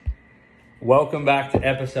Welcome back to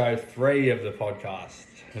episode 3 of the podcast.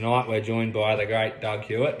 Tonight we're joined by the great Doug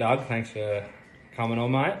Hewitt. Doug, thanks for coming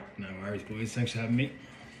on, mate. No worries, boys. Thanks for having me.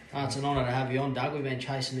 It's an honour to have you on, Doug. We've been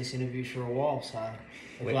chasing this interview for a while, so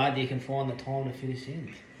we're glad you can find the time to fit us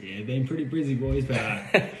in. Yeah, been pretty busy, boys, but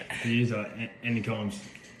any times.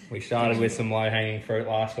 We started with some low-hanging fruit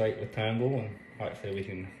last week with Townsville, and hopefully we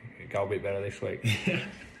can go a bit better this week.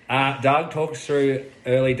 Doug, talk us through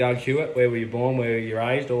early Doug Hewitt. Where were you born? Where were you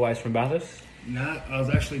raised? Always from Bathurst? No, I was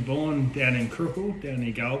actually born down in Crookle, down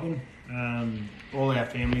near Goulburn. All our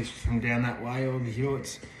families from down that way, all the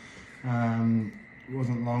Hewitts. It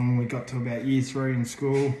wasn't long we got to about year 3 in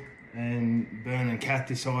school, and Bern and Kath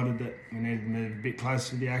decided that we needed to move a bit closer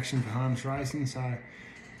to the action for harness racing, so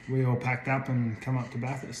we all packed up and come up to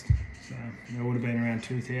Bathurst. So it would have been around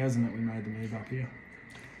 2000 that we made the move up here.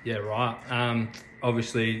 Yeah, right.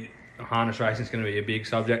 Obviously, harness racing is going to be a big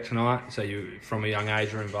subject tonight, so you, from a young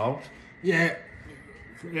age, are involved. Yeah,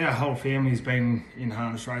 our whole family's been in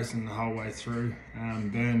harness racing the whole way through.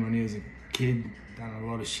 Bern, when he was a kid, done a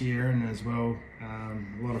lot of shearing as well, a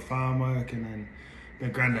lot of farm work, and then their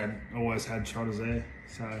granddad always had trotters there.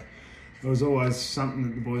 So it was always something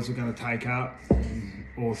that the boys were going to take up, and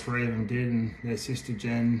all 3 of them did, and their sister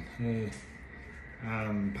Jen, her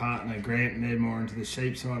partner Grant, and they're more into the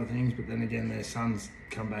sheep side of things, but then again their sons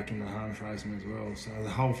come back into harness racing as well. So the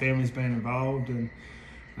whole family's been involved, and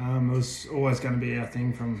it was always going to be our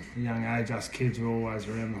thing from a young age. Us kids were always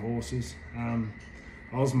around the horses. I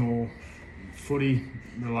was more footy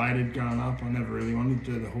related growing up. I never really wanted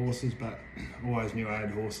to do the horses, but always knew I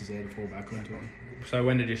had horses there to fall back onto. So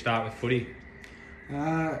when did you start with footy?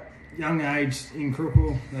 Young age in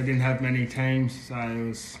Crookle, they didn't have many teams, so it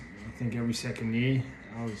was, I think, every second year.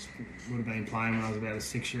 Would have been playing when I was about a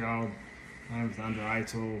 6-year-old, playing with under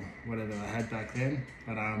 8s or whatever they had back then.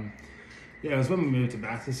 But yeah, it was when we moved to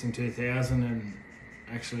Bathurst in 2000, and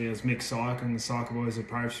actually it was Mick Syke and the Syke boys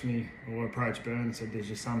approached me, or approached Bern and said, "Does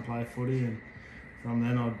your son play footy?" And from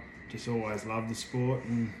then I just always loved the sport,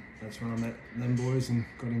 and that's when I met them boys and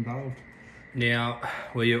got involved. Now,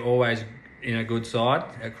 were you always in a good side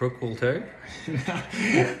at Crookle too?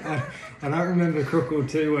 I don't remember Crookle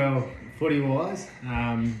too well footy-wise.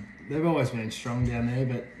 They've always been strong down there,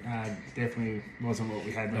 but definitely wasn't what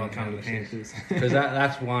we had when it came to the Panthers. Because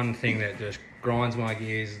that's one thing that just grinds my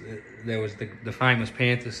gears. There was the famous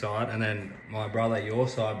Panthers side, and then my brother, your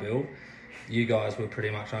side, Bill, you guys were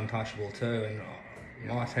pretty much untouchable too, and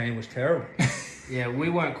my team was terrible. Yeah, we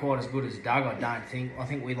weren't quite as good as Doug, I don't think. I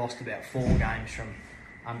think we lost about 4 games from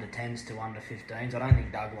under 10s to under 15s. I don't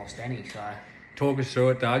think Doug lost any, so... Talk us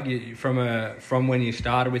through it, Doug. From when you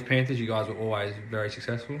started with Panthers, you guys were always very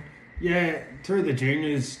successful. Yeah, through the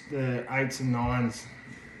juniors, the 8s and 9s,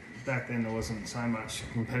 back then there wasn't so much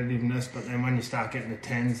competitiveness, but then when you start getting the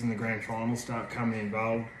 10s and the grand finals start coming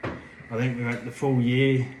involved, I think we went the full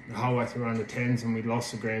year, the whole way through under 10s, and we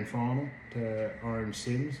lost the grand final to Orange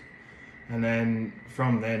Sims. And then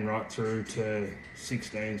from then right through to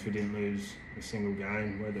 16s, we didn't lose a single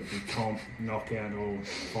game, whether it be comp, knockout or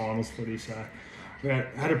finals footy. So we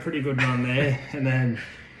had a pretty good run there, and then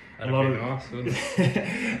a lot of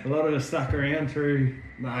us stuck around through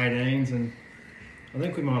the 18s, and I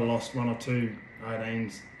think we might have lost 1 or 2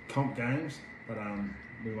 18s comp games, but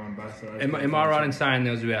we won both of those. Am I right in saying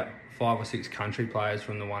there was about 5 or 6 country players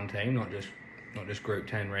from the one team, not just Group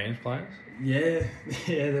 10 Rams players? Yeah,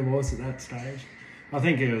 there was at that stage. I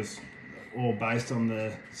think it was all based on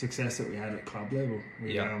the success that we had at club level.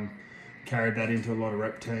 We carried that into a lot of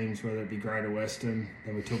rep teams, whether it be Greater Western,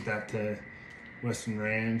 then we took that to Western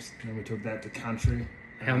Rams, then we took that to country.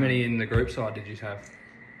 How many in the group side did you have?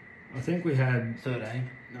 I think we had 13.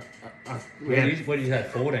 What did you have?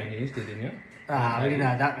 14 years, didn't you? We didn't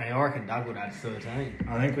have that many. I reckon Doug would have 13.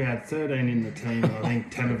 I think we had 13 in the team, and I think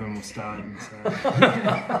 10 of them were starting. So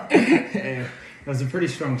yeah, it was a pretty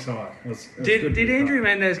strong side. Did Andrew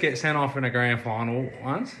Mendez get sent off in a grand final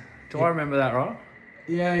once? Do I remember that right?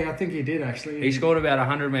 Yeah, I think he did actually. He scored about a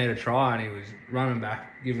 100-metre try, and he was running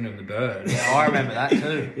back, giving him the bird. Yeah, I remember that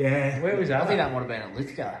too. Yeah. Where was that? I think that might have been at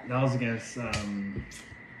Lithgow. That was against, I think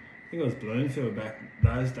it was Bloomfield back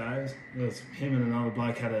those days. It was him and another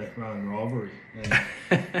bloke had a running rivalry.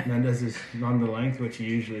 And Mendez just run the length, which he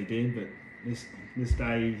usually did, but this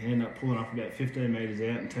day he ended up pulling up about 15 metres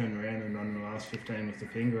out and turning around and running the last 15 with the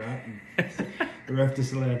finger up. And the ref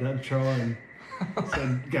just allowed that to try and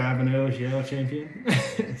said, Garvin Earl's your champion.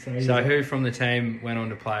 So who from the team went on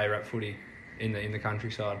to play rep footy in the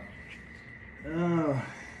countryside?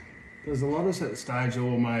 There's a lot of us at the stage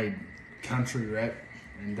all made country rep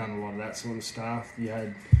and done a lot of that sort of stuff. You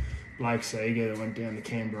had Blake Seeger that went down to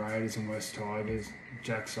Canberra Raiders and West Tigers.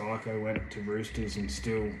 Jack Psycho went to Roosters and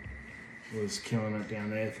still was killing it down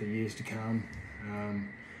there for years to come.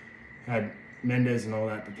 Had Mendes and all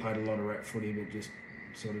that played a lot of rep footy, but just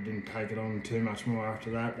sort of didn't take it on too much more after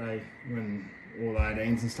that. When all the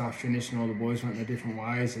 18s and stuff finished and all the boys went their different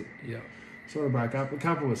ways, it sort of broke up. A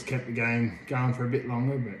couple of us kept the game going for a bit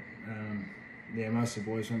longer, but most of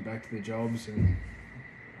the boys went back to their jobs and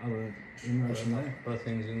other inroads from there. Other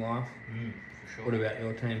things in life. For sure. What about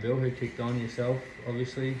your team, Bill? Who kicked on? Yourself,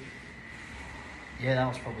 obviously. Yeah, that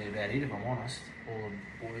was probably about it, if I'm honest. All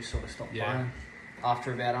the boys sort of stopped playing.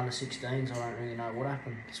 After about under 16s, I don't really know what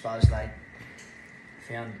happened. I suppose they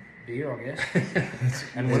found beer, I guess.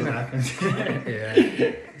 And women.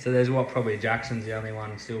 Yeah. So there's probably Jackson's the only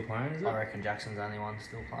one still playing, is it? I reckon Jackson's the only one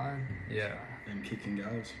still playing. Yeah. And kicking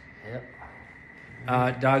goals. Yep.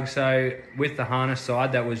 Doug, so with the harness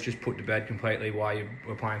side, that was just put to bed completely while you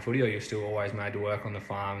were playing footy, or you're still always made to work on the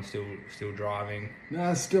farm, still driving?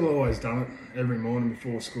 No, still always done it every morning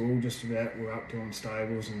before school. Just about we're up doing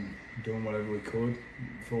stables and doing whatever we could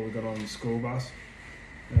before we got on the school bus.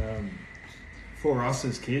 For us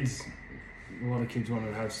as kids, a lot of kids wanted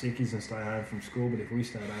to have sickies and stay home from school, but if we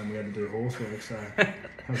stayed home, we had to do horsework. So it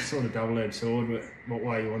was sort of double-edged sword, but what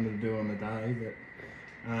way you wanted to do on the day. But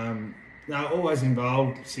no, always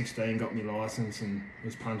involved. 16, got my licence and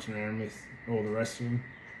was punching around with all the rest of them.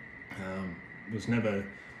 Was never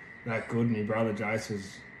that good. My brother Jace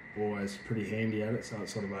was always pretty handy at it, so it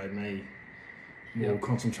sort of made me more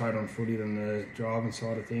concentrate on footy than the driving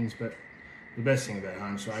side of things. But the best thing about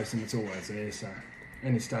harness racing, it's always there. So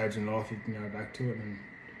any stage in life, you can go back to it, and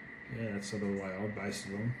that's sort of the way I'd base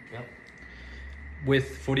it on. Yep.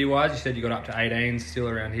 With footy-wise, you said you got up to 18 still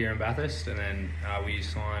around here in Bathurst, and then we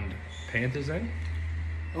signed Panthers then?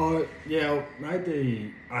 Oh, yeah, I made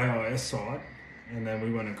the AIS side, and then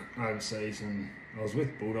we went overseas, and I was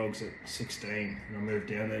with Bulldogs at 16, and I moved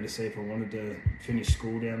down there to see if I wanted to finish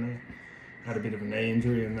school down there. Had a bit of a knee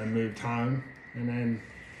injury and then moved home, and then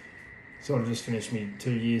sort of just finished me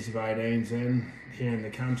 2 years of 18s then here in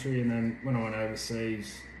the country, and then when I went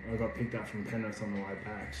overseas, I got picked up from Penrith on the way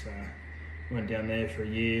back, so went down there for a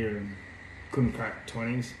year and couldn't crack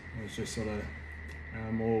 20s. I was just sort of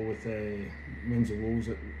more with the Windsor Wolves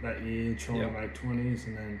that year, trying to make 20s,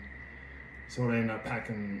 and then sort of ended up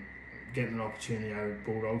getting an opportunity over at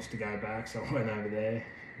Bulldogs to go back, so I went over there.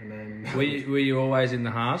 And then were you always in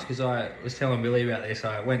the halves? Because I was telling Billy about this.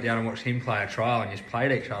 I went down and watched him play a trial, and you just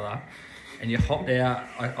played each other. And you hopped out.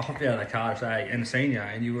 I hopped out of the car today and seen you,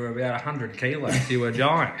 and you were about 100 kilos. You were a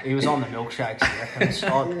giant. He was on the milkshakes, I reckon.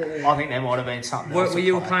 I think there might have been something else. Were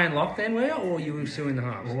you playing lock then, or you were still in the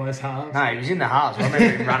halves? Always halves. No, he was in the halves. I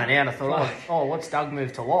remember him running out. I thought, what's Doug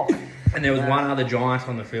moved to lock? And there was one other giant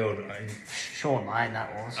on the field. Sean Lane,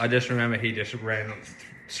 that was. I just remember he just ran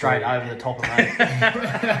straight over the top of me.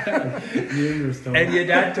 And your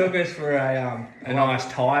dad took us for a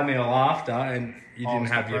nice Thai meal after, and you didn't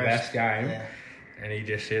have your best game. Yeah. And he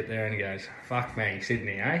just sit there and he goes, "Fuck me,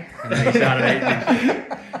 Sydney, eh?" And then he started eating.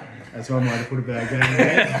 That's one way to put a bad game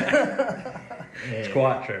there. It's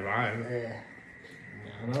quite true, mate.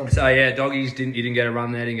 Yeah. So doggies you didn't get a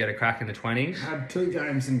run there, didn't get a crack in the 20s. Had 2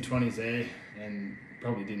 games in 20s there, and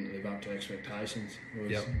probably didn't live up to expectations.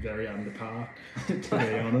 It was very under par, to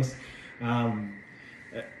be honest.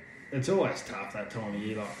 It's always tough that time of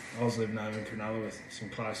year. Like I was living over in Cronulla with some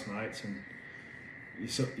close mates, and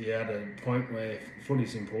you're at a point where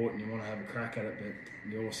footy's important. You want to have a crack at it,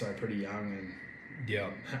 but you're also pretty young and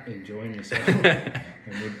enjoying yourself. And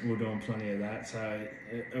we're doing plenty of that. So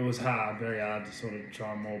it was hard, very hard to sort of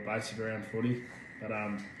try and more base it around footy. But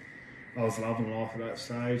I was loving life at that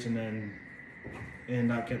stage, and then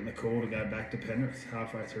ended up getting the call to go back to Penrith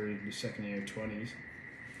halfway through the second year of 20s.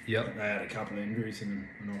 Yep. They had a couple of injuries and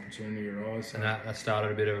an opportunity arose. So and that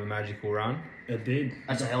started a bit of a magical run. It did.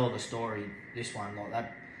 That's a hell of a story, this one. Like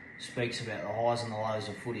that speaks about the highs and the lows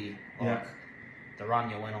of footy. Like the run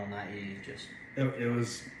you went on that year, just... It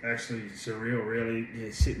was actually surreal, really.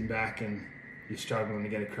 You're sitting back and you're struggling to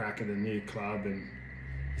get a crack at a new club, and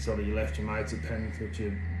sort of you left your mates at Penrith, which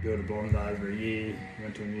you built a bond over a year,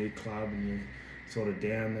 went to a new club, and you're sort of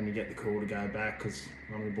down. Then you get the call to go back because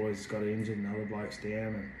one of the boys got injured and the other bloke's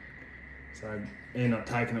down. And so I ended up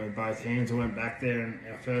taking it with both hands. I went back there, and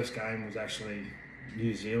our first game was actually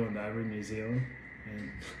New Zealand, over in New Zealand.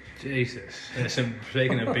 And Jesus,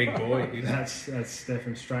 speaking of big boy, that's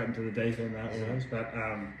stepping straight into the deep end, that was. But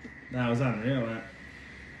no, it was unreal. I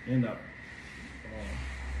ended up,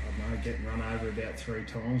 I don't know, getting run over about 3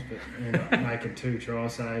 times, but ended up making 2 try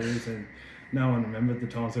saves, and no one remembered the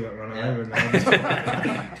times I got run over,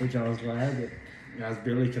 and which I was glad. But as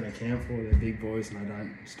Billy can account for, they're big boys and they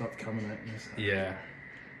don't stop coming at me. So. Yeah.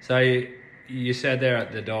 So you said there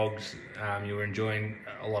at the Dogs you were enjoying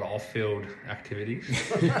a lot of off-field activities.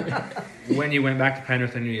 When you went back to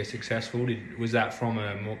Penrith and you were successful, was that from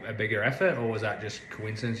a bigger effort, or was that just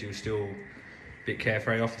coincidence? You were still a bit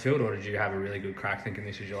carefree off the field, or did you have a really good crack thinking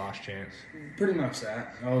this is your last chance? Pretty much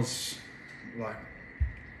that. I was like,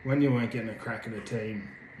 when you weren't getting a crack at a team,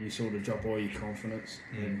 you sort of drop all your confidence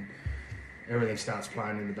and everything starts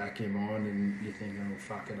playing in the back of your mind, and you think, oh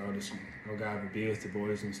fuck it, I'll go have a beer with the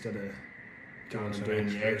boys instead of going and doing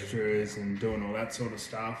the extras and doing all that sort of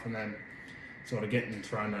stuff. And then sort of getting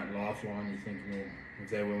thrown that lifeline, you think, well, if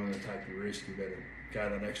they're willing to take the risk, you better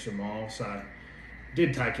go that extra mile. So I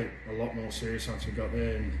did take it a lot more serious once we got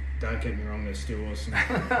there, and don't get me wrong, there still was some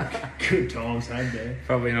good times had there.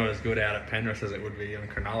 Probably not as good out at Penrith as it would be on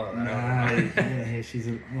Cronulla. Yeah, she's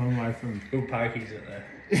a long way from... Good pokies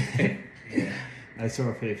at there. Yeah, I saw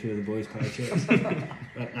a fair few of the boys play chess.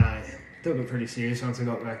 But no, took it pretty serious once I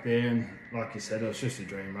got back there, and like you said, it was just a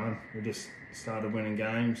dream run. We just started winning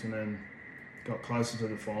games and then got closer to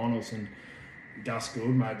the finals, and Gus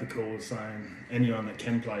Gould made the call saying anyone that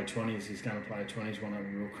can play 20s is going to play 20s, want to have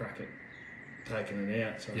a real crack at taking it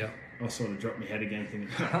out. So I sort of dropped my head again thinking,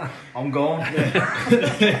 I'm gone.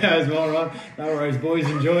 That was my run. No worries, boys,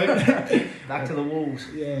 enjoy it. Back to the Wolves.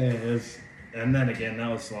 Yeah, it was, and then again, that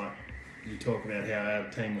was like, you talk about how our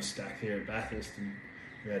team was stacked here at Bathurst, and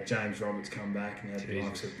we had James Roberts come back, and we had the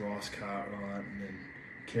likes of Bryce Cartwright, and then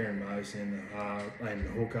Kieran Mosen, and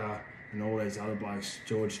Hooker, and all these other blokes,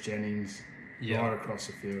 George Jennings, right across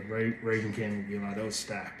the field. Regan Campbell Gillard, it was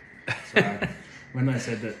stacked. So when they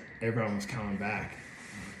said that everyone was coming back,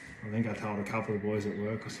 I think I told a couple of boys at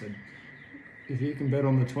work, I said, if you can bet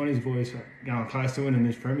on the 20s boys going close to winning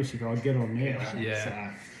this premiership, I'd get on now.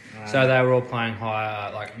 Yeah. So they were all playing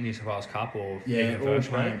higher, like New South Wales Cup, or all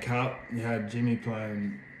playing Cup. You had Jimmy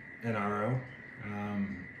playing NRL,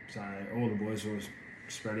 so all the boys were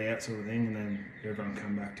spread out, sort of thing, and then everyone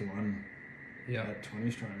come back to one at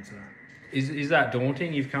 20s training. So is that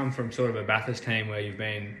daunting? You've come from sort of a Bathurst team where you've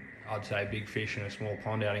been, I'd say, big fish in a small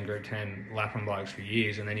pond out in Group 10, lapping blokes for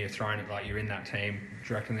years, and then you're thrown it like you're in that team,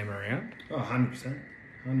 directing them around. Oh, 100%.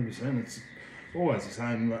 It's always the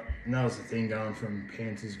same, and that was the thing going from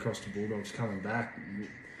Panthers across to Bulldogs, coming back,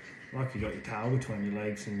 like you got your tail between your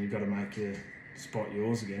legs and you've got to make your spot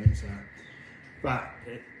yours again. So, but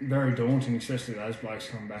very daunting, especially those blokes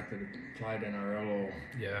coming back that have played NRL or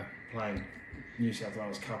playing New South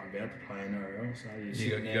Wales Cup about to play NRL. So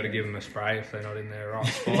you got to give them a spray if they're not in their right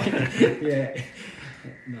spot. Yeah.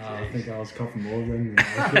 No, jeez. I think I was coughing more than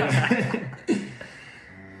that.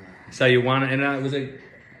 So you won, and was it?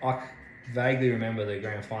 I vaguely remember the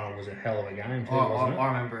grand final was a hell of a game too, wasn't it? I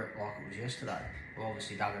remember it like it was yesterday. Well,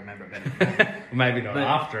 obviously Doug remember it better than me. Maybe not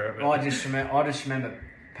after it. But I just remember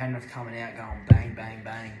Penrith coming out going bang, bang,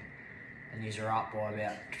 bang, and you were up by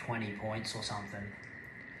about 20 points or something.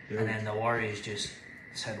 Yeah. And then the Warriors just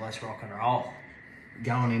said, let's rock and roll.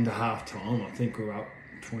 Going into half time, I think we were up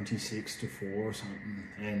 26-4 or something.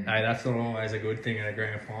 And hey, that's not always a good thing in a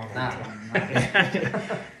grand final.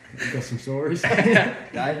 No. You got some stories?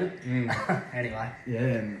 David? Anyway. Yeah,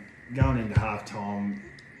 and going into half time,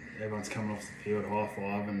 everyone's coming off the field,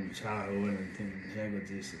 high-five and Charlie and thinking, how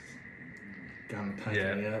good's this? It's going to take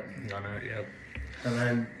it out. I know, yeah. And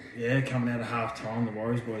then, coming out of half-time, the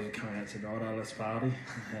Warriors boys are coming out and said, right, let's party.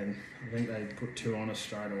 And I think they put 2 on us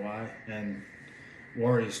straight away. And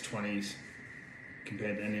Warriors 20s,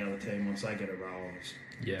 compared to any other team, once they get a roll, it's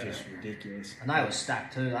just ridiculous. And they were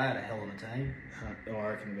stacked too. They had a hell of a team. I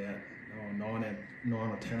reckon about 9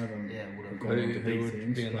 or 10 of them would have gone on to big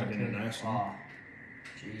things, like international. Oh,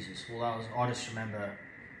 Jesus. Well, I just remember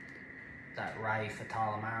that Ray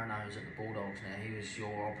Fatala Marinos at the Bulldogs now. He was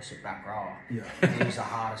your opposite back rower. Yeah. He was the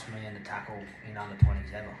hardest man to tackle in under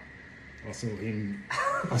 20s ever.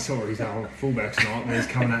 I saw his old fullback's nightmares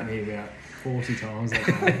coming at me about 40 times that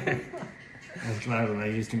day. I was glad when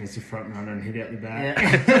they used him as a front runner and hit out the back.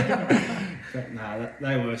 Yeah. But no,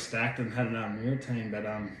 they were stacked and had an unreal team. But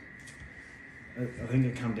I think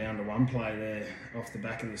it come down to one play there off the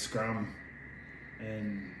back of the scrum,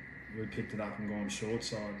 and we picked it up and gone short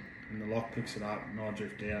side. And the lock picks it up, and I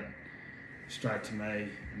drift out straight to me.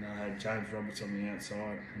 And I had James Roberts on the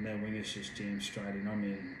outside, and their wingers just jammed straight in on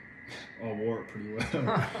me. And I wore it pretty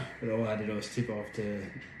well. But all I had to do was tip off to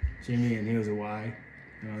Jimmy, and he was away.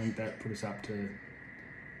 And I think that put us up to,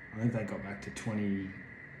 I think they got back to 20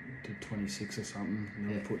 to 26 or something, and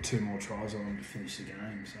then we put 2 more tries on them to finish the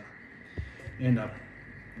game. So end up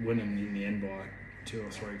winning in the end by 2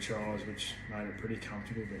 or 3 tries, which made it pretty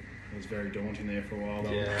comfortable, but it was very daunting there for a while.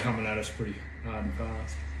 They were coming at us pretty hard and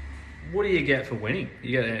fast. What do you get for winning?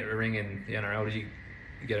 You get a ring in the NRL. Did you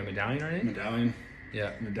You get a medallion or anything? Medallion.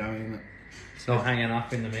 Yeah. Medallion. It's not hanging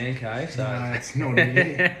up in the man cave, so... No, it's not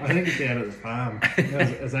here. I think it's out at the farm.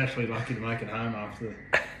 I was actually lucky to make it home after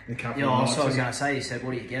the couple Yeah, of I nights. was going to say, you said,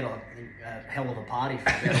 what do you get? A hell of a party for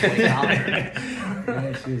about a week after.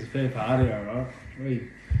 Yeah, she was a fair party, alright. We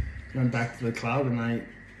went back to the club and they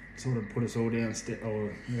sort of put us all downstairs,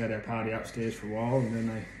 or we had our party upstairs for a while, and then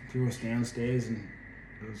they threw us downstairs, and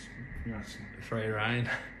it was, Free reign.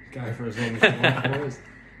 go for as long as you want, boys.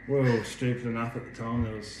 We were all stupid enough at the time.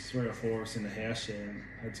 There was 3 or 4 of us in the house share and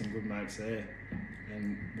had some good mates there.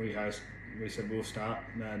 And we said we'll start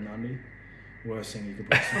Mad Monday. Worst thing you could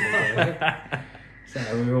possibly do.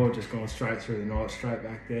 So we were all just going straight through the night, straight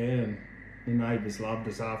back there, and the neighbours loved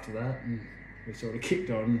us after that, and we sort of kicked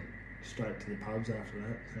on straight to the pubs after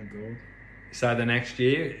that, thank God. So the next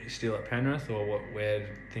year, you're still at Penrith, or where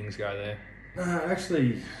did things go there?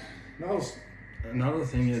 Actually, that was another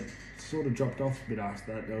thing. It sort of dropped off a bit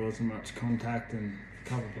after that. There wasn't much contact, and a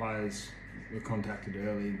couple of players were contacted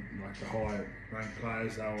early, like the higher ranked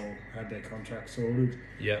players. They all had their contracts sorted.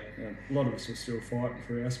 Yep. A lot of us were still fighting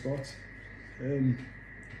for our spots. And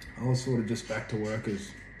I was sort of just back to work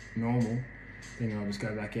as normal. Thinking I'll just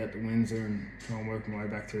go back out to Windsor and try and work my way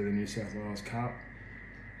back through the New South Wales Cup.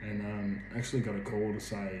 And actually got a call to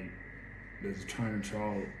say there's a training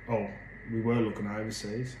trial. Oh, we were looking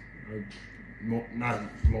overseas. No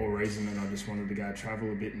more reason than I just wanted to go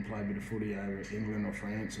travel a bit and play a bit of footy over at England or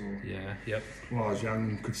France, or while I was young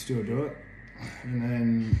and could still do it. And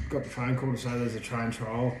then got the phone call to say there's a train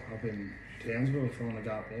trial up in Townsville if I want to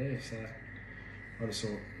go up there. So I just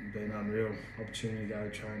thought it'd be an unreal opportunity to go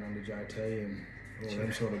train under JT and all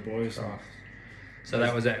them sort of boys. So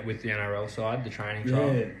that was with the NRL side, the training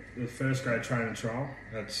trial? Yeah, the first grade training trial.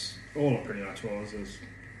 That's all it pretty much was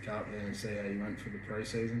go up there and see how you went for the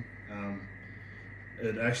pre-season.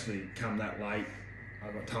 It actually come that late.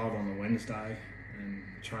 I got told on the Wednesday and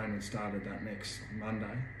training started that next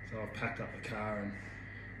Monday. So I packed up the car and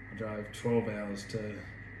I drove 12 hours to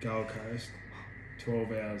Gold Coast,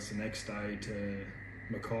 12 hours the next day to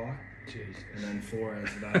Mackay, and then 4 hours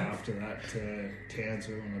a day after that to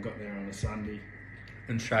Townsville, and I got there on a Sunday.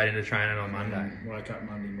 And straight into training on Monday. And woke up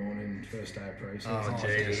Monday morning, first day of pre-season. Oh,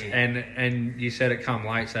 Jesus. And you said it come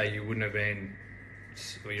late, so you wouldn't have been...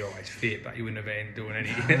 Well, you're always fit, but you wouldn't have been doing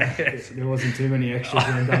any... There wasn't too many extras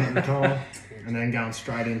being done at the time. And then going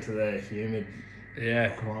straight into the humid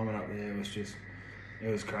climate up there was just... It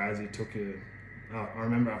was crazy. It took you... I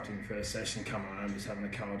remember after the first session, coming home, just having a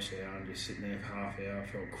cold shower and just sitting there for half an hour. I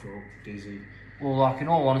felt crook, dizzy. Well, like, in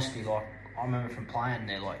all honesty, like, I remember from playing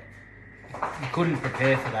there, like, you couldn't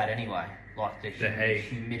prepare for that anyway. Like, the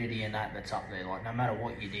humidity and that's up there. Like, no matter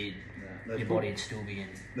what you did, your body'd still be in.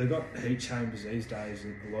 They've got heat chambers these days.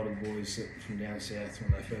 A lot of boys from down south,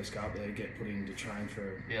 when they first go up there, get put in to train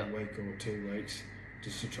for a week or 2 weeks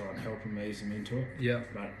just to try and help them ease them into it. Yeah.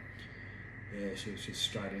 But, yeah, she was just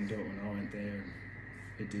straight into it when I went there, and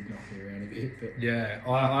it did knock me around a bit. But yeah,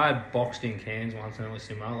 I boxed in Cairns once and it was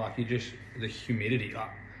similar. Like, the humidity,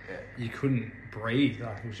 like, you couldn't breathe.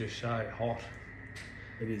 Like, it was just so hot.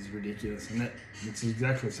 It is ridiculous, and it's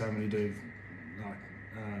exactly the same when you do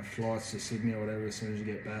like flights to Sydney or whatever. As soon as you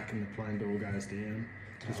get back and the plane door goes down,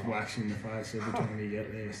 just whacks you in the face every time you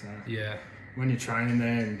get there. So when you're training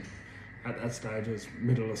there, and at that stage it was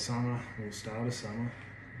middle of summer or start of summer,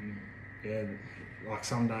 and like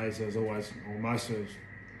some days there was always, or most of it was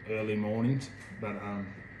early mornings, but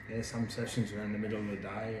some sessions were in the middle of the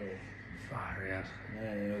day or. Far out.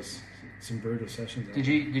 Yeah, it was some brutal sessions. Did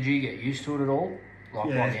you get used to it at all? Like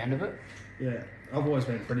by the end of it? Yeah, I've always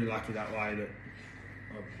been pretty lucky that way that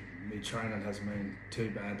my training hasn't been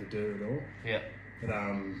too bad to do at all. Yeah. But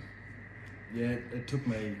it took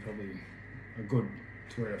me probably a good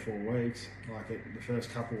 3 or 4 weeks. Like the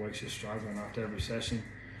first couple of weeks, you're struggling after every session.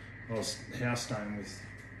 I was house staying with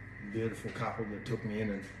a beautiful couple that took me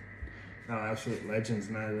in, and they were absolute legends,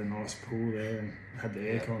 and they had a nice pool there and had the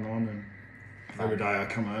aircon on, and every day I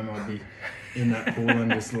come home I'd be in that pool and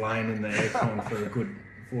just laying in the aircon for a good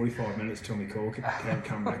 45 minutes till my core can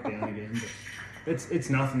come back down again. But it's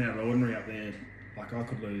nothing out of the ordinary up there. Like I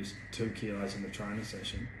could lose 2 kilos in the training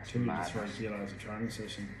session, 2 to 3 kilos a training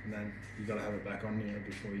session, and then you got to have it back on you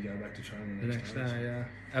before you go back to training the next day. Yeah.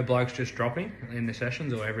 Are blokes just dropping in the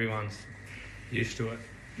sessions, or everyone's used to it?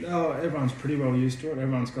 No, everyone's pretty well used to it.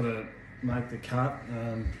 Everyone's got to make the cut.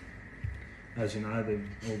 As you know, they've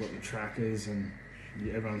all got the trackers, and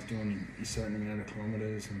everyone's doing a certain amount of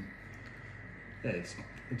kilometres, and it's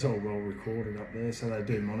all well recorded up there, so they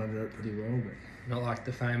do monitor it pretty well. But not like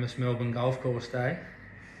the famous Melbourne golf course day.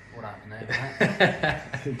 What happened there,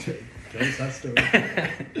 mate? Tell us that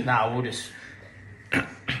story. We'll just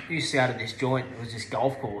used to go to this joint. It was this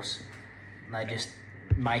golf course, and they just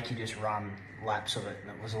make you just run laps of it,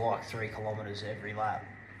 and it was like 3 kilometres every lap.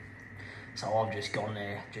 So I've just gone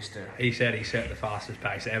there just to... He said he set the fastest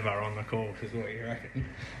pace ever on the course, is what you reckon?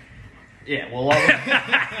 Yeah, well,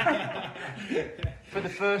 for the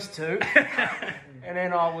first 2. And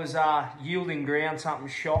then I was yielding ground something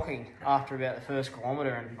shocking after about the first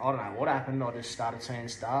kilometre, and I don't know what happened. I just started seeing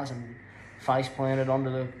stars and face planted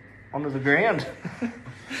onto the ground.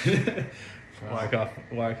 Woke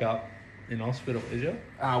up in hospital, is you?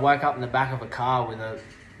 I woke up in the back of a car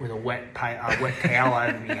with a wet towel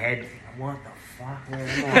over my head. What the fuck? Where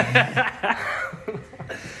am I?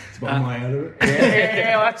 It's one way out of it.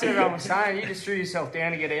 Yeah, that's what everyone was saying. You just threw yourself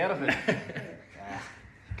down to get out of it.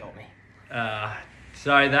 Got me.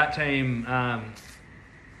 So that team,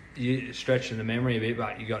 you stretching the memory a bit,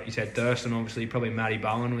 but you said Thurston, obviously, probably Matty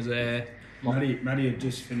Bowen was there. Matty had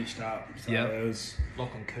just finished up, so it was...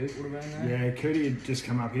 Lachlan Coote would have been there? Yeah, Cootie had just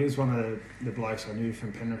come up. He was one of the blokes I knew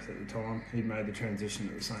from Penrith at the time. He'd made the transition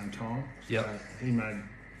at the same time. Yep. So he made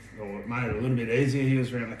it a little bit easier. He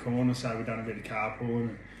was around the corner, so we'd done a bit of carpooling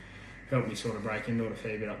and helped me sort of break into it a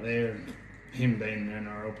fair bit up there. And him being an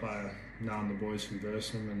NRL player, knowing the boys from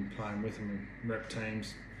Bursum and playing with them and rep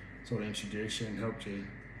teams, sort of introduced you and helped you.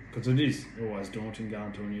 Because it is always daunting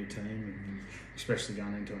going to a new team, and especially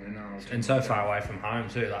going into an NRL team. And so far away from home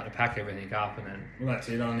too, like to pack everything up and then... Well, that's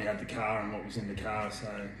it. I only had the car and what was in the car,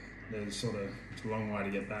 so it's a long way to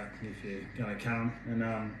get back if you're going to come.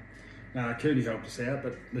 And Cootie helped us out,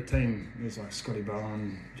 but the team was like Scotty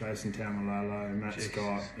Bowen, Jason Taumalolo, Matt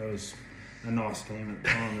Scott. It was a nice team at the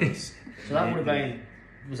time. So that would have been...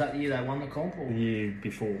 Was that the year they won the comp? Or? The year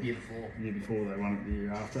before. Year before. The year before they won it the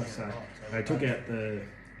year after. Yeah, so right. they took out the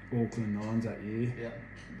Auckland Nines that year. Yeah.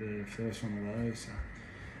 The first one of those. So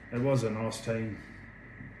it was a nice team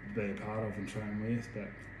to be a part of and train with, but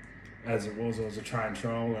as it was a train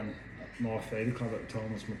trial, and my feeder club at the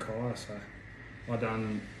time was Mackay, so I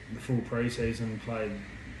done the full pre-season, played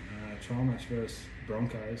trial match versus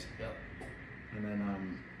Broncos. Yep. And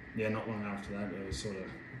then not long after that it was sort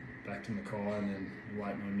of back to Mackay and then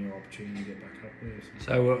waiting on a new opportunity to get back up there.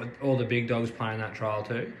 So were all the big dogs playing that trial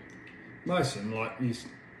too? Most of them, like these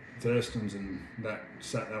Thurstons and that,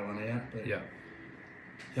 sat that one out. But yeah.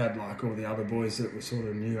 You had like all the other boys that were sort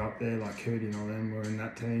of new up there, like Cootie and all them were in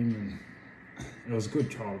that team, and it was a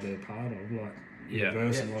good trial to be a part of. Like,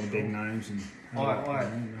 versus a lot of big names. And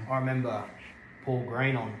I remember Paul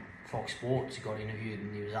Green on Fox Sports got interviewed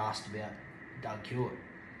and he was asked about Doug Hewitt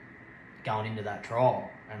going into that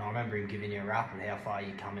trial, and I remember him giving you a rap at how far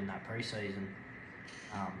you come in that pre-season.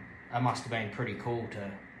 That must have been pretty cool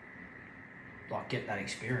to like get that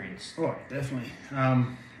experience. Oh, definitely.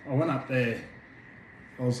 I went up there.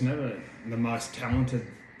 I was never the most talented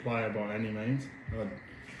player by any means.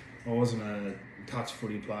 I wasn't a touch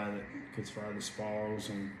footy player that could throw the spirals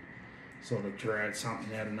and sort of create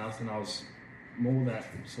something out of nothing. I was more that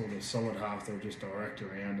sort of solid half that would just direct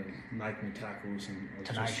around and make me tackles. And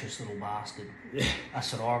tenacious little bastard. Yeah.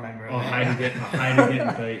 That's what I remember. I hated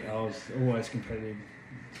getting beat. I was always competitive.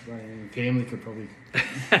 Family could probably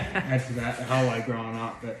add to that the whole way growing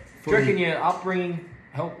up. But do you reckon your upbringing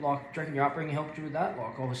helped? Like, do you reckon your upbringing helped you with that?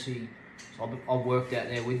 Like, obviously, so I've worked out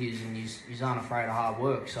there with you, and you aren't afraid of hard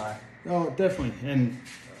work. So. Oh, definitely, and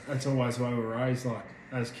that's always the way we were raised. Like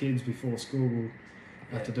as kids before school, we'll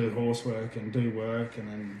have to do horsework and do work, and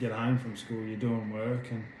then get home from school, you're doing work,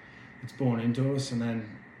 and it's born into us. And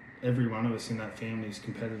then every one of us in that family is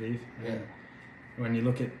competitive. Yeah. And when you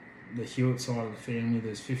look at the Hewitt side of the family,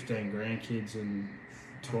 there's 15 grandkids and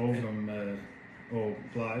 12 of them are all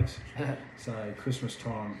blokes. So Christmas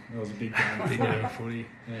time, that was a big game of footy.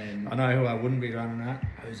 And I know who I wouldn't be running at.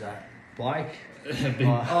 Who's that? Blake.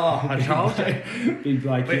 I told you. Big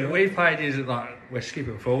Blake. We played his, like, we're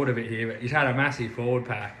skipping forward a bit here, but he's had a massive forward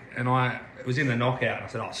pack, and it was in the knockout, and I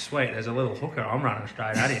said, oh sweet, there's a little hooker, I'm running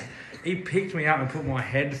straight at him. He picked me up and put my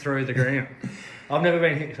head through the ground. I've never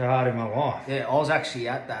been hit so hard in my life. Yeah, I was actually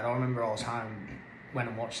at that. I remember I was home, went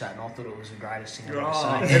and watched that, and I thought it was the greatest thing I've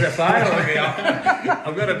ever seen. There's a photo of me.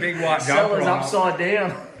 I've got a big white jumper Sellers on. upside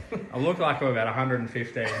down. I look like I'm about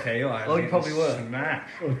 115 kilos. Oh, you probably were. Smash.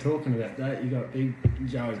 Well, talking about that, you got big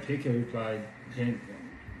Joey Picker who played a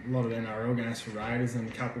lot of NRL games for Raiders and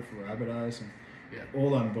a couple for Rabbitohs, and all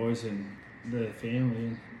them boys in the family.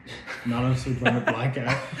 And none of us would run at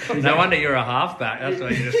Blakeo. No wonder you're a halfback. That's why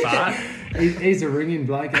you just part. He's a ringing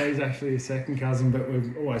Blakeo. He's actually his second cousin, but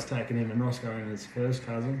we've always taken him and Roscoe in as first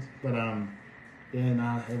cousins. But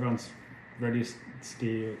everyone's ready to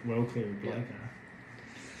steer well clear of Blakeo.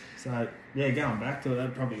 So, going back to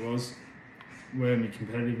that probably was where my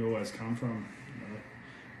competitive always come from.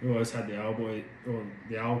 we always had the old boy or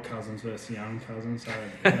the old cousins versus the young cousins, so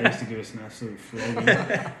they used to give us an absolute flogging.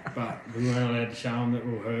 But we weren't allowed to show them that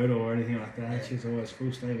we were hurt or anything like that. She was always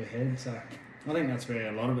full steam ahead. So I think that's where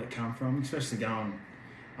a lot of it come from, especially going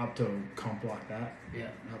up to a comp like that. Yeah.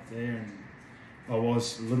 Up there, and I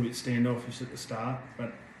was a little bit standoffish at the start,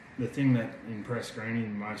 but the thing that impressed Greenie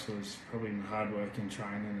most was probably my hard work in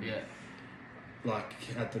training. And like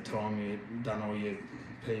at the time, you'd done all your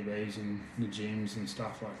PBs and the gyms and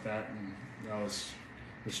stuff like that, and that was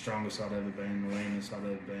the strongest I'd ever been, the leanest I'd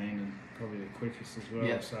ever been, and probably the quickest as well.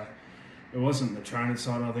 Yeah. So it wasn't the training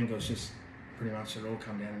side. I think it was just pretty much it all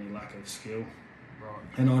come down to your lack of skill. Right.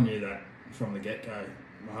 And I knew that from the get-go.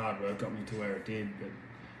 My hard work got me to where it did, but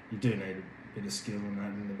you do need a bit of skill and that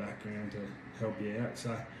in the background to help you out.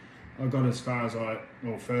 So I got as far as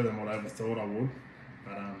further than what I ever thought I would.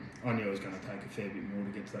 But I knew it was going to take a fair bit more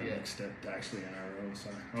to get to that next step to actually NRL. So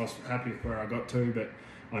I was happy with where I got to, but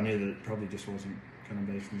I knew that it probably just wasn't going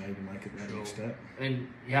to be for me to make it that next step. And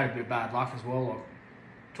you had a bit of bad luck as well. Like,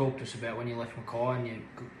 talk to us about when you left Mackay and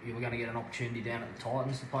you were going to get an opportunity down at the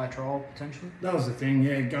Titans to play a trial potentially. That was the thing,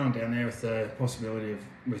 yeah, going down there with the possibility of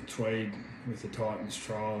with Tweed with the Titans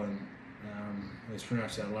trial, and it was pretty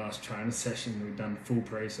much our last training session. We'd done full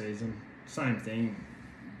pre-season, same thing.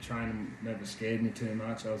 Training never scared me too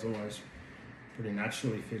much. I was always pretty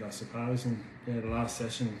naturally fit, I suppose. And yeah, the last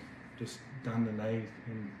session, just done the knee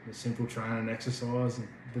and the simple training exercise and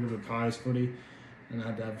a bit of a pose footy, and I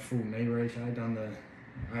had to have a full knee reco, done the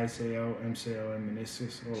ACL, MCL and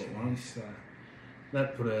meniscus all at once. So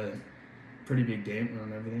that put a pretty big dampener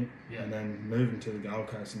on everything. Yeah. And then moving to the Gold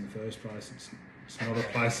Coast in the first place, it's not a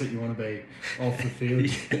place that you want to be off the field.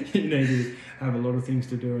 You need to have a lot of things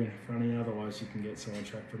to do in front of you, otherwise you can get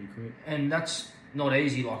sidetracked pretty quick. And that's not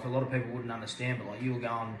easy, like a lot of people wouldn't understand, but like you were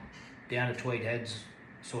going down to Tweed Heads,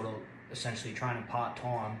 sort of essentially training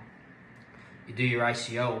part-time, you do your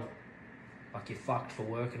ACL, like you're fucked for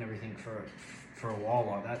work and everything for a while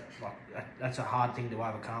like that. That's a hard thing to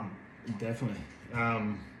overcome. Definitely.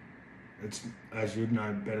 It's, as you'd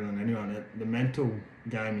know better than anyone, the mental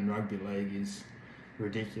game in rugby league is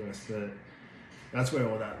ridiculous. That's where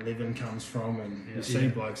all that living comes from, and you see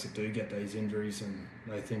blokes that do get these injuries and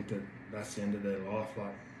they think that that's the end of their life.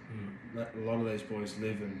 A lot of these boys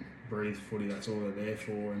live and breathe footy. That's all they're there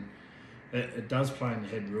for, and it does play in your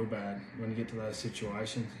head real bad when you get to those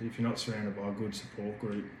situations. If you're not surrounded by a good support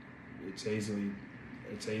group, it's easy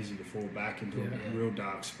to fall back into a real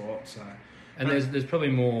dark spot. So, and there's probably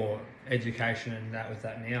more education in that with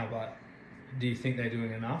that now, but do you think they're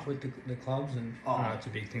doing enough with the clubs? And I know it's a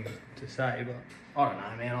big thing to say, but I don't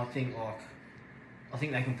know, man. I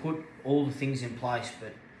think they can put all the things in place,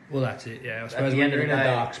 but well, that's it. Yeah, I suppose when you're in a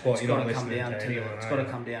dark spot, you're not listening to anyone. It's got to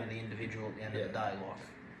come down to the individual at the end of the day, like.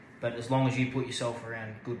 But as long as you put yourself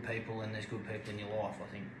around good people and there's good people in your life,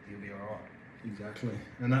 I think you'll be all right. Exactly.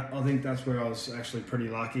 And I think that's where I was actually pretty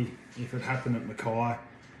lucky. If it happened at Mackay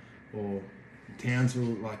or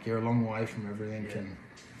Townsville, like you're a long way from everything and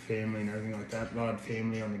family and everything like that. But I had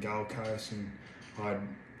family on the Gold Coast and I had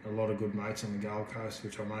a lot of good mates on the Gold Coast,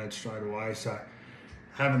 which I made straight away. So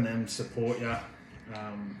having them support you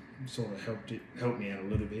sort of helped me out a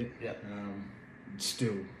little bit. Yeah. It's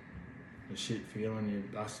still a shit feeling. You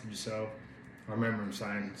busted yourself. I remember him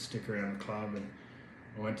saying, stick around the club, and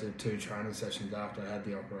I went to 2 training sessions after I had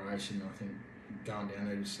the operation. I think going down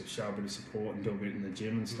there just to show a bit of support and do a bit in the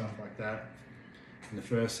gym and stuff like that. In the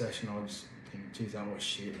first session, I was thinking, geez, that was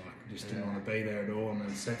shit. Like, I just didn't want to be there at all. And then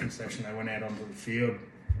the second session, they went out onto the field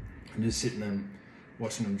and just sitting and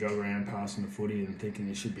watching them jog around, passing the footy and thinking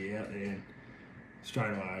you should be out there. And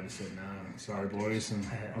straight away, I just said, no, sorry, boys. And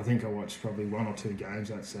I think I watched probably 1 or 2 games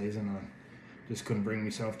that season. I just couldn't bring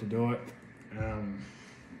myself to do it.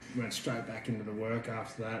 Went straight back into the work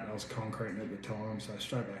after that. I was concreting at the time, so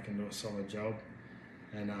straight back into a solid job.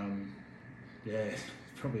 And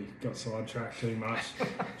probably got sidetracked too much,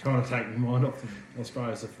 trying to take my mind off, I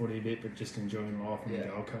suppose, the footy a bit, but just enjoying life on the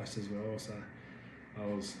Gold Coast as well. So I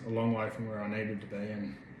was a long way from where I needed to be,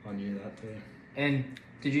 and I knew that too. And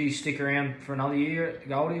did you stick around for another year at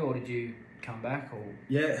Goldie, or did you come back? Or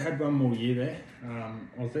yeah, had 1 more year there.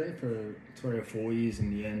 I was there for 3 or 4 years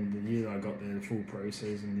in the end. The year that I got there, the full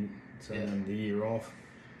pre-season, so then the year off.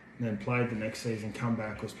 And then played the next season, come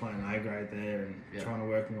back, was playing A-grade there and trying to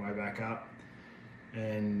work my way back up.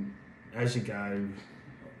 And as you go,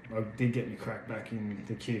 I did get me cracked back in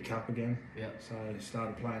the Q Cup again. Yeah. So I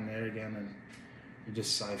started playing there again, and you're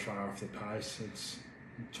just so far off the pace. It's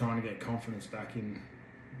trying to get confidence back in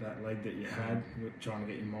that league that you had, trying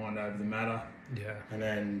to get your mind over the matter. Yeah. And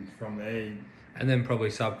then from there, And then probably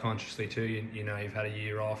subconsciously too, you know, you've had a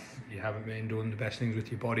year off, you haven't been doing the best things with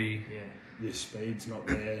your body. Yeah. Your speed's not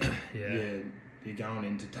there. Yeah. You're going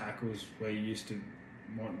into tackles where you used to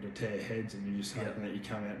wanting to tear heads, and you're just hoping that you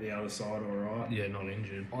come out the other side all right. Yeah, not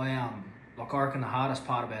injured. I reckon the hardest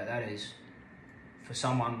part about that is for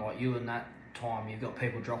someone like you in that time, you've got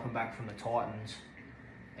people dropping back from the Titans,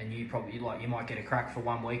 and you might get a crack for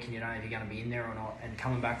 1 week and you don't know if you're going to be in there or not. And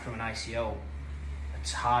coming back from an ACL,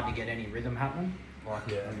 it's hard to get any rhythm happening.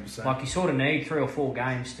 Like you sort of need 3 or 4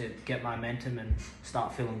 games to get momentum and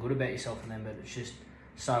start feeling good about yourself, and then, but it's just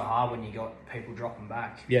so hard when you got people dropping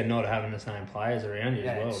back. Yeah, not having the same players around you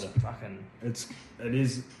as well. It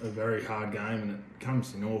is a very hard game, and it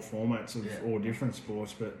comes in all formats of all different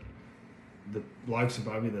sports. But the blokes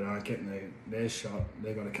above you that aren't getting their shot,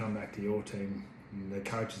 they've got to come back to your team. And the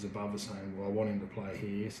coaches above are saying, "Well, I want him to play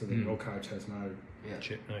here," so then your coach has no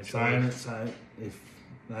choice. So if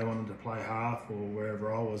they wanted to play half or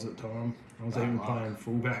wherever I was at the time, I was even playing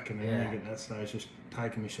fullback and everything at that stage, just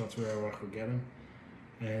taking my shots wherever I could get them.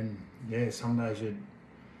 And some days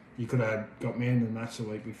you could have got me in the match the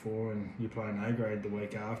week before and you play an A grade the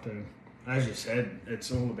week after. And as you said,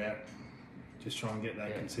 it's all about just trying to get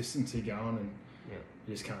that consistency going, and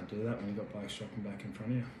you just can't do that when you've got blokes dropping back in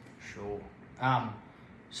front of you. Sure.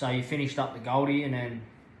 So you finished up the Goldie, and then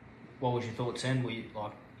what was your thoughts then? Were you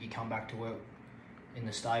come back to work in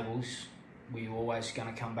the stables? Were you always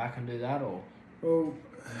going to come back and do that, or? Well,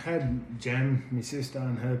 I had Jem, my sister,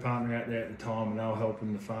 and her partner out there at the time, and they were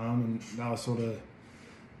helping the farm, and they were sort of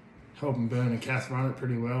helping Bern and Kath run it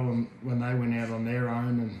pretty well. And when they went out on their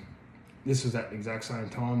own, and this was at the exact same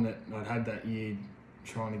time that I'd had that year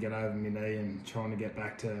trying to get over my knee and trying to get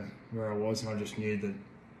back to where I was, and I just knew that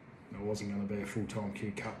I wasn't going to be a full-time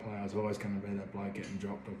Q Cup player. I was always going to be that bloke getting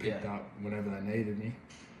dropped or picked up whenever they needed me.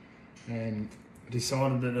 And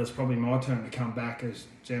decided that it was probably my turn to come back as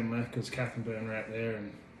Jem left, because Kath and Bern were out there,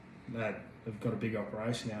 and they've got a big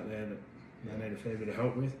operation out there that they need a fair bit of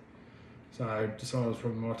help with. So I decided it was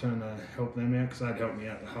probably my turn to help them out, because they'd helped me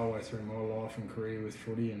out the whole way through my life and career with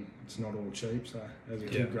footy, and it's not all cheap. So as a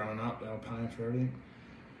kid growing up, they were paying for everything.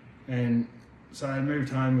 And so I moved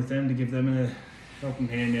home with them to give them a helping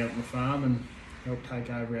hand out on the farm and help take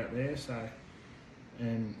over out there. So,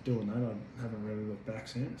 and doing that, I haven't really looked back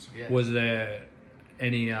since. Yeah. Was there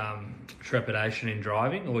any trepidation in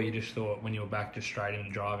driving, or you just thought when you were back just straight into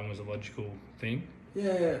driving was a logical thing?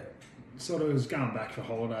 Yeah, sort of was going back for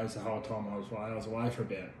holidays the whole time I was away. I was away for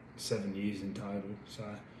about 7 years in total. So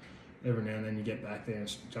every now and then you get back there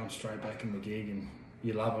and jump straight back in the gig, and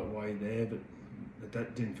you love it while you're there, but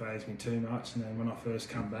that didn't faze me too much. And then when I first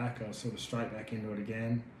come back, I was sort of straight back into it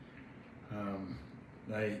again.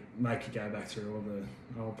 They make you go back through all the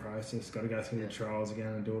whole process, got to go through the trials again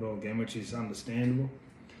and do it all again, which is understandable.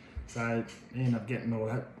 So I ended up getting all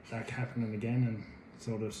that back happening again, and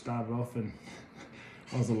sort of started off, and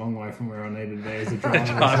I was a long way from where I needed to be as a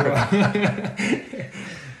driver.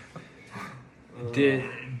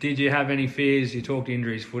 Did you have any fears? You talked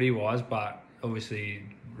injuries footy-wise, but obviously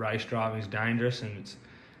race driving is dangerous, and it's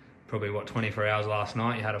probably 24 hours last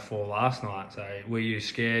night. You had a fall last night, so were you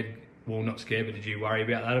scared? Well, not scared, but did you worry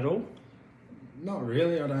about that at all? Not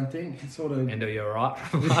really, I don't think. It's sort of. And are you all right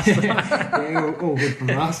from last night? Yeah, all good from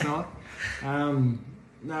last night.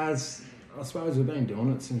 I suppose we've been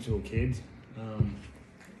doing it since we were kids.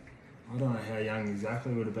 I don't know how young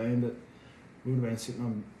exactly we would have been, but we would have been sitting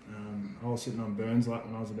on. I was sitting on Burns lap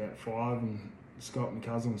when I was about 5, and Scott, my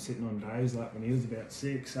cousin, was sitting on Dave's lap when he was about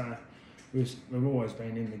 6. So we've always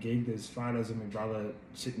been in the gig. There's photos of my brother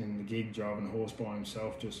sitting in the gig driving a horse by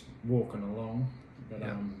himself, just walking along. But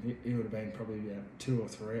he would have been probably about 2 or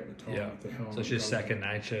 3 at the time. Yeah. With the helmet. So it's just second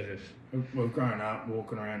nature. We've grown up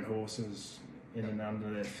walking around horses in and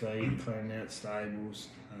under their feet, cleaning out stables.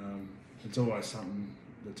 It's always something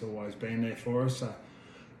that's always been there for us. So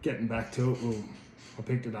getting back to it, I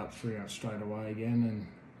picked it up pretty much straight away again,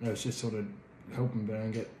 and it was just sort of helping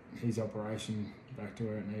Bern get his operation back to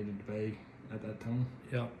where it needed to be at that time.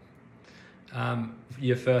 Yeah.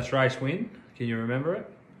 Your first race win, can you remember it?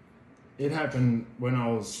 It happened when I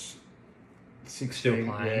was 16. Still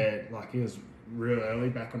playing? Yeah, like it was real early,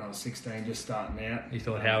 back when I was 16, just starting out. You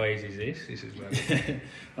thought, how easy is this? This is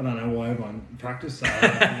I don't know why everyone practiced so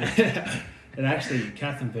hard. And actually,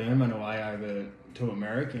 Kath and Bern went away over to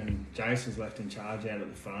America, and Jace was left in charge out at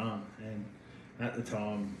the farm. And at the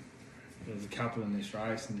time, there was a couple in this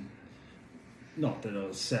race, and not that I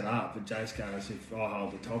was set up, but Jace goes, if I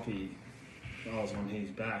hold the toppy, I was on his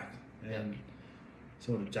back. And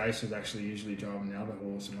sort of Jace was actually usually driving the other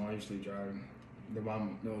horse, and I usually drove the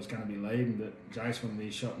one that was going to be leading, but Jace wanted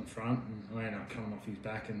me shot in front, and I ended up coming off his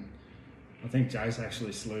back and I think Jace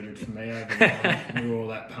actually saluted for me over the we were all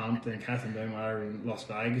that pumped, and Kath and Boom were over in Las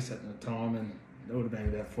Vegas at the time, and it would have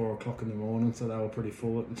been about 4 o'clock in the morning, so they were pretty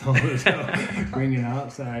full at the time as well, ringing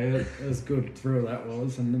up. So it was good thrill that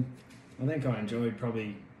was, and I think I enjoyed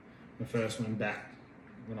probably the first one back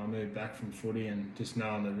when I moved back from footy, and just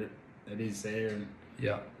knowing that it is there, and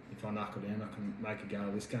if I knuckle down, I can make a go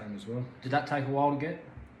of this game as well. Did that take a while to get?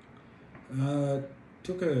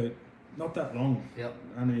 Took not that long. Yep.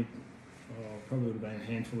 Only probably would have been a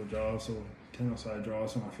handful of drives or 10 or so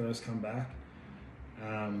drives when I first come back.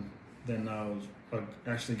 Then I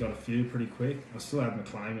actually got a few pretty quick. I still had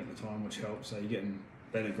McLean at the time, which helped. So you're getting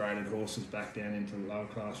better graded horses back down into the lower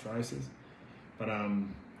class races. But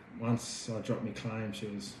once I dropped McLean, she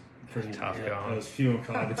was pretty tough going. There was few and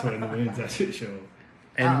far between the wins, that's for sure.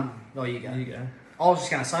 And you go. You go. I was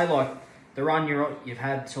just going to say, like, the run you've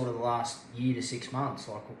had sort of the last year to 6 months,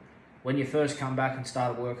 like, when you first come back and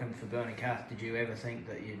started working for Burn and Kath, did you ever think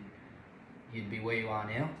that you'd be where you are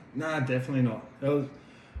now? No, definitely not.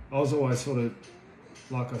 I was always sort of,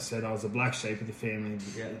 like I said, I was a black sheep of the family.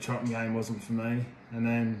 The trotting game wasn't for me. And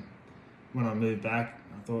then when I moved back,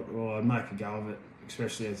 I thought, well, I'd make a go of it,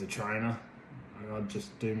 especially as a trainer. I'd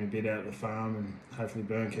just do my bit out at the farm, and hopefully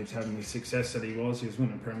Burn keeps having the success that he was. He was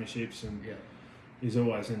winning premierships, and he's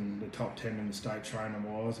always in the top 10 in the state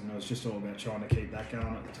trainer-wise, and it was just all about trying to keep that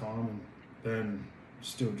going at the time. And Burn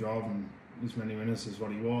still driving as many winners as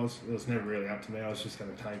what he was. It was never really up to me. I was just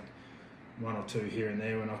going to take 1 or 2 here and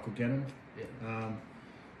there when I could get them.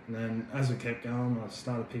 And then as we kept going, I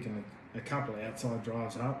started picking a couple of outside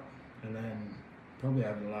drives up, and then probably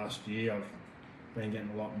over the last year I've been getting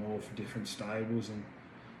a lot more for different stables. And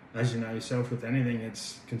as you know yourself with anything,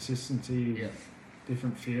 it's consistency.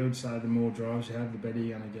 Different fields, so the more drives you have, the better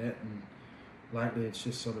you're going to get. And lately it's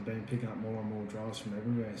just sort of been picking up more and more drives from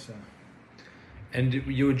everywhere. So. And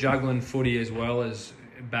you were juggling footy as well as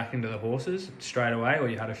back into the horses straight away, or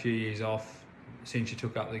you had a few years off since you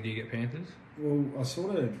took up the gig at Panthers? Well, I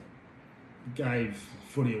sort of gave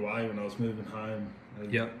footy away when I was moving home.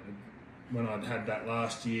 When I'd had that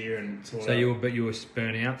last year, and you were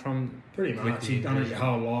burning out from pretty much. You've done it your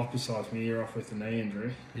whole life besides my year off with a knee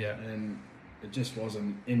injury. And it just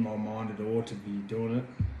wasn't in my mind at all to be doing it.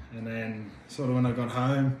 And then sort of when I got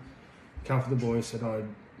home, a couple of the boys said I'd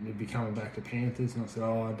be coming back to Panthers, and I said,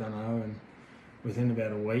 I don't know. And within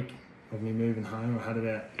about a week of me moving home, I had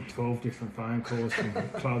about 12 different phone calls from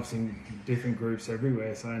clubs in different groups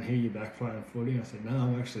everywhere saying, "Here, you're back playing footy." I said, "No,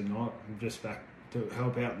 I'm actually not. I'm just back to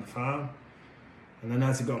help out in the farm." And then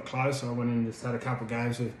as it got closer, I went in and just had a couple of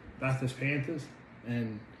games with Bathurst Panthers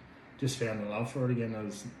and just found a love for it again. There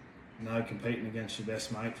was no competing against your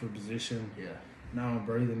best mate for a position. No one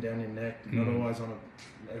breathing down your neck. Not always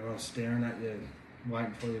everyone staring at you,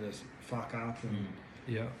 waiting for you to fuck up. And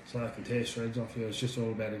so I can tear shreds off you. It was just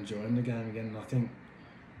all about enjoying the game again. And I think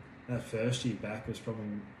that first year back was probably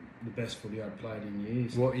the best footy I'd played in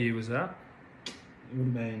years. What year was that? It would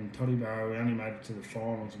have been Toddy Barrow. We only made it to the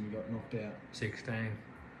finals and we got knocked out. 16.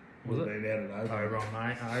 Was it? Been out at Over.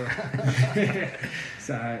 Mate.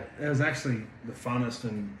 So it was actually the funnest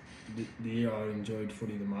and the year I enjoyed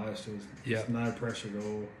footy the most. It was just no pressure at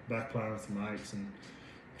all. Back playing with the mates and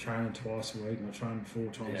training twice a week, and I trained 4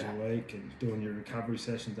 times a week, and doing your recovery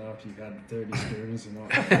sessions after you've had 30 schooners and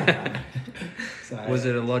what. So, was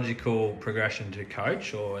it a logical progression to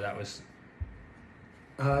coach, or that was?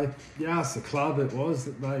 It's the club. It was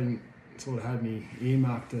that they sort of had me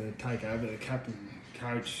earmarked to take over the captain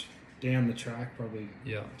coach down the track, probably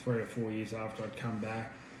 3 or 4 years after I'd come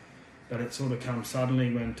back. But it sort of come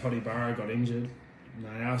suddenly when Toddy Barrow got injured, and they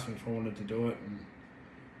asked me if I wanted to do it, and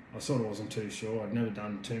I sort of wasn't too sure. I'd never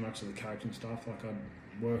done too much of the coaching stuff. Like,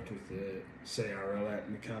 I'd worked with the CRL out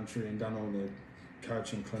in the country and done all the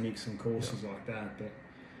coaching clinics and courses like that, but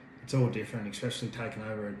it's all different, especially taking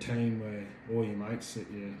over a team where all your mates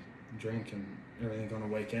that you drink and everything on a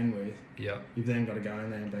weekend with. You've then got to go in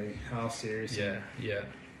there and be half serious.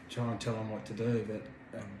 Try and tell them what to do. But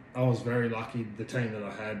I was very lucky. The team that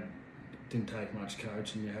I had didn't take much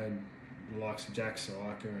coaching. You had the likes of Jack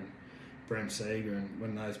Syker and Brent Seeger, and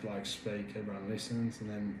when those blokes speak, everyone listens. And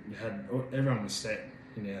then you had everyone was set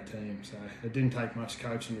in our team, so it didn't take much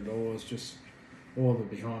coaching at all. It was just all the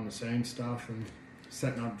behind the scenes stuff and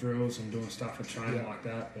setting up drills and doing stuff at training like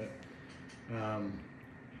that. But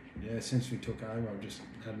since we took over, I've just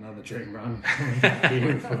had another dream run.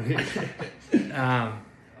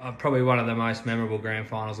 Probably one of the most memorable grand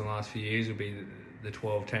finals in the last few years would be the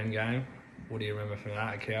 12-10 game. What do you remember from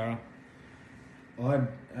that at Cowra? I'd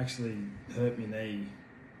actually hurt my knee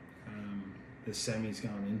the semis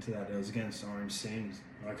going into that. It was against Orange Sims.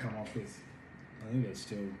 I come off with, I think it's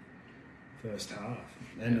still first half,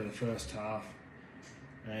 end of the first half,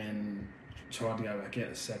 and tried to go back out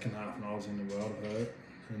the second half, and I was in the world of hurt.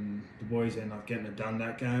 And the boys ended up getting it done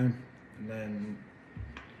that game, and then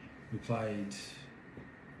we played,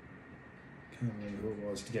 can't remember who it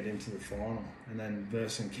was, to get into the final. And then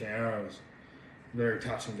versus Cara was very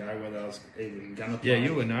touch and go whether I was even going to play. Yeah,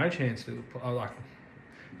 you were no chance to.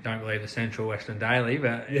 Don't believe the Central Western Daily,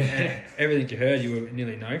 but everything you heard, you were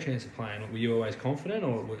nearly no chance of playing. Were you always confident,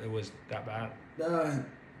 or it was that bad?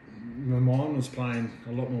 My mind was playing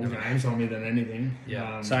a lot more games on me than anything.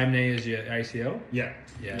 Yeah. Same knee as your ACL? Yeah.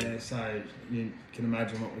 So you can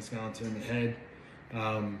imagine what was going through my head.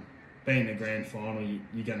 Being the grand final,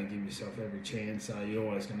 you're going to give yourself every chance, so you're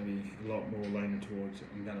always going to be a lot more leaning towards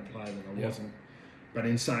I'm going to play than I wasn't. But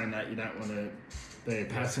in saying that, you don't want to be a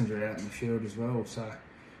passenger out in the field as well. So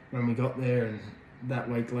when we got there, and that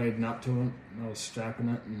week leading up to it, I was strapping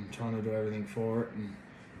it and trying to do everything for it, and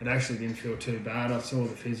it actually didn't feel too bad. I saw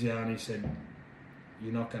the physio and he said,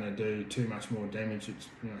 you're not going to do too much more damage, it's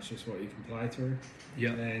just what you can play through.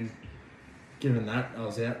 Yeah. And given that, I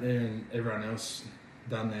was out there and everyone else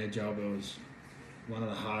done their job. It was one of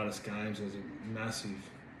the hardest games. It was a massive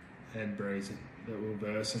head breeze that we were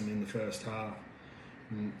versing in the first half.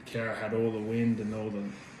 And Cara had all the wind and all the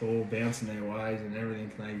ball bouncing their ways and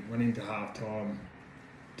everything. They went into half time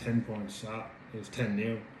 10 points up. It was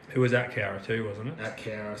 10-0. It was at Cara too, wasn't it? At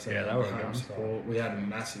Cara, so yeah, they were home support. We had a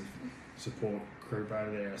massive support group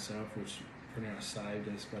over there ourselves, which pretty much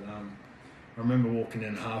saved us. But I remember walking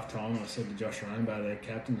in half time, I said to Josh Rainbow, their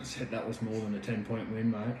captain, I said that was more than a 10-point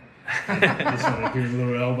win, mate. Just sort of gave him a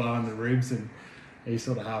little elbow on the ribs, and he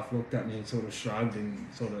sort of half looked at me and sort of shrugged and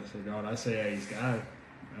sort of said, "Oh, I see how he's go."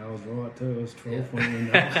 I was right too. It was 12-point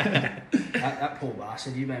win. that poor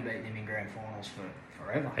bastard, you've been beating him in grand finals for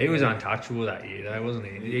forever. He was untouchable that year, though, wasn't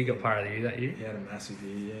he? He got player of the year that year. He had a massive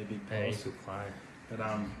year, big Yeah, pass. he could play.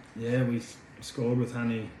 But we scored with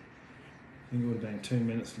only, I think it would have been 2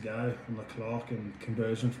 minutes to go on the clock, and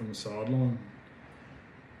conversion from the sideline.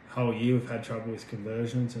 Whole year we've had trouble with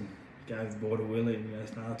conversions, and gave the ball to Willie, and he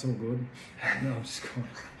goes, "No, it's all good." No, I'm just going,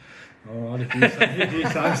 all right, if you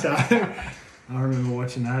say so. I remember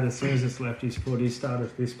watching that. As soon as it's left his foot, he started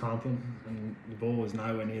fist pumping, and the ball was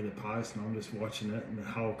nowhere near the post, and I'm just watching it, and the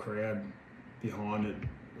whole crowd behind it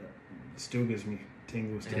still gives me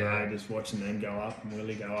tingles today, just watching them go up and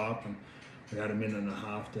Willie go up, and we had a minute and a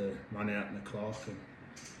half to run out in the clock, and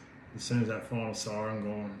as soon as that final siren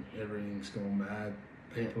gone, everything's gone mad.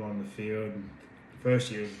 People on the field. And the first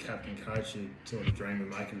year as a captain coach, you sort of dreamed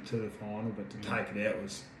of making it to the final, but to take it out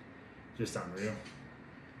was just unreal.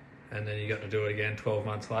 And then you got to do it again 12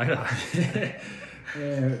 months later.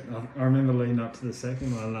 Yeah, I remember leading up to the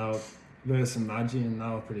second one, they were versus Mudgee, and they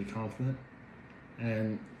were pretty confident.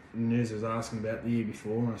 And the news was asking about the year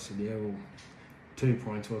before, and I said, yeah, well, 2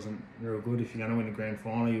 points wasn't real good. If you're going to win a grand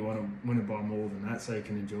final, you want to win it by more than that so you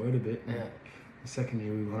can enjoy it a bit. Yeah. The second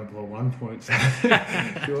year we won it by 1 point, so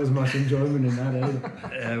there wasn't much enjoyment in that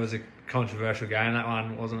either. It was a controversial game, that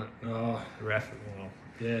one, wasn't it? Oh, The ref, well,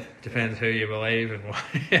 yeah. depends who you believe and why.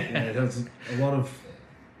 Yeah, there's a lot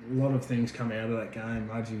of things come out of that game.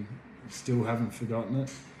 Mudgee still haven't forgotten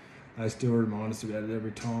it. They still remind us about it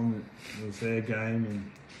every time that it was their game,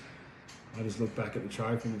 and I just look back at the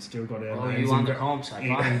trophy and it's still got our names you won the comp so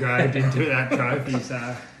far. engraved into that trophy.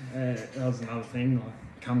 So that was another thing. Like,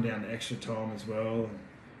 come down to extra time as well.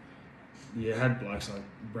 And you had blokes like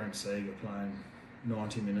Brent Seeger playing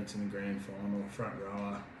 90 minutes in the grand final, front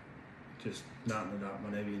rower, just nutting it up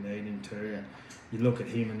whenever you need him to. And you look at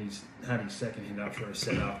him and he's had his second hit up for a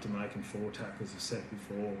set after making 4 tackles a set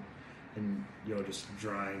before, and you're just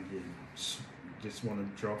drained. You just want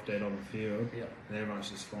to drop dead on the field, and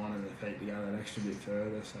everyone's just finding their feet to go that extra bit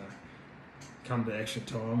further. So come to extra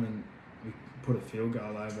time and we put a field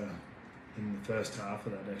goal over in the first half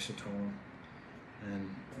of that extra time,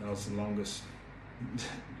 and that was the longest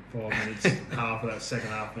 5 minutes, half of that second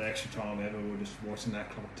half of extra time ever. We were just watching that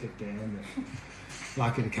clock tick down, but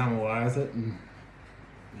lucky to come away with it, and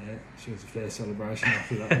yeah, she was a fair celebration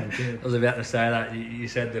after that one too. I was about to say that, you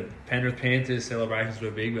said the Penrith Panthers celebrations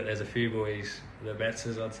were big, but there's a few boys, the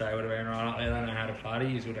Betses I'd say would have been right up there. They don't know how to party.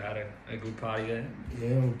 You would have had a good party there.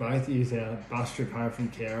 Yeah, well, both years our bus trip home from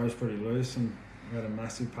Cara was pretty loose, and we had a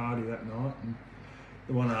massive party that night. And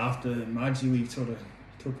the one after Mudgee, we sort of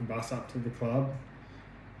took a bus up to the club,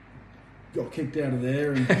 got kicked out of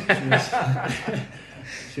there, and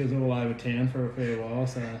she was all over town for a fair while.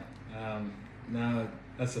 So no,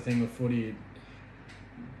 that's the thing with footy. You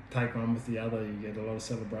take one with the other, you get a lot of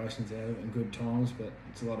celebrations out of it and good times, but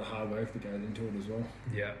it's a lot of hard work that goes into it as well.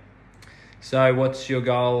 Yeah. So what's your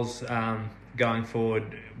goals going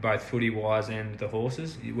forward, both footy-wise and the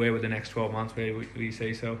horses? Where would the next 12 months, where will you see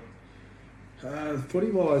yourself?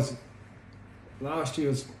 Footy-wise, last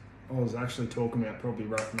year I was actually talking about probably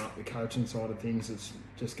roughing up the coaching side of things. It's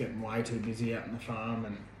just getting way too busy out in the farm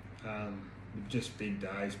and just big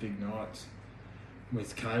days, big nights.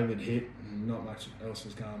 With COVID hit and not much else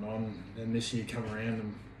was going on, and this year come around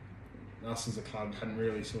and us as a club hadn't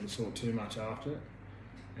really sort of sought too much after it.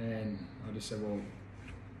 And I just said, well,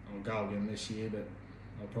 I'll go again this year, but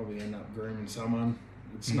I'll probably end up grooming someone.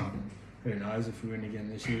 It's not, who knows if we win again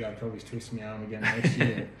this year, they'll probably twist my arm again next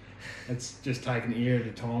year. It's just taking a year at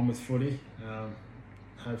a time with footy.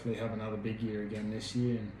 Hopefully have another big year again this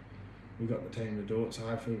year, and we've got the team to do it, so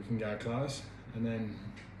hopefully we can go close. And then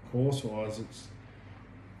horse-wise, it's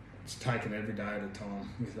taken every day at a time.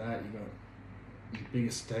 With that, you've got the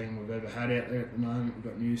biggest team we've ever had out there at the moment. We've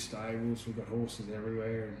got new stables, we've got horses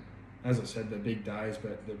everywhere, and as I said, they're big days,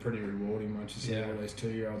 but they're pretty rewarding once you see all these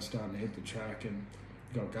 2-year-olds starting to hit the track, and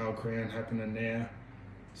you've got Gold Crown happening now,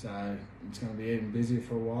 so it's going to be even busier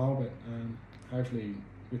for a while, but hopefully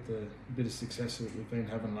with the bit of success that we've been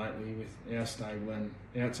having lately with our stable and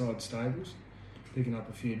outside stables, picking up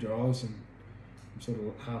a few drives, and I'm sort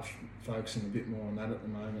of half focusing a bit more on that at the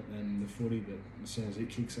moment than the footy, but as soon as it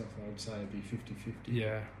kicks off, I would say it'd be 50-50.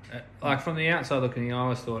 Yeah. Like from the outside looking in, I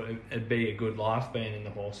always thought it'd be a good life being in the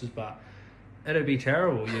horses, but it'd be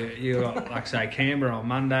terrible. You got, like, say, Canberra on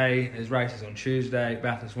Monday, there's races on Tuesday,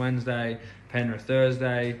 Bathurst Wednesday, Penrith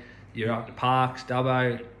Thursday, you're up to Parks,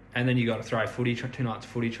 Dubbo, and then you got to throw 2 nights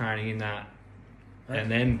of footy training in that, and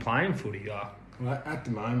then playing footy. Like, well, at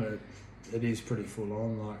the moment, it is pretty full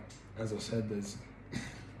on. Like, as I said, there's...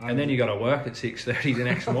 And then you got to work at 6:30 the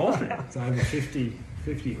next morning. It's over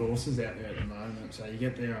 50 horses out there at the moment. So you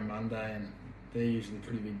get there on Monday, and they're usually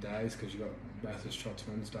pretty big days because you've got Bathurst Trots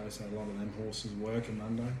Wednesday, so a lot of them horses work on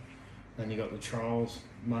Monday. Then you got the trials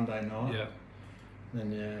Monday night. Yeah.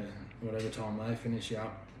 Then whatever time they finish, you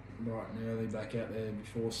up bright and early, back out there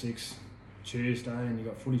before 6 Tuesday, and you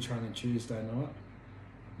got footy training Tuesday night.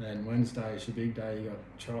 Then Wednesday is your big day. You got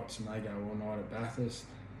trots, and they go all night at Bathurst,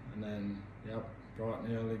 and then bright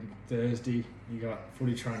and early Thursday, you got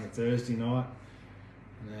footy training Thursday night,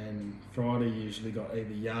 and then Friday you usually got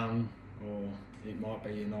either young or it might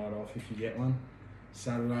be your night off if you get one.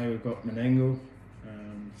 Saturday we've got Menangle.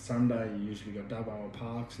 Sunday you usually got Dubbo or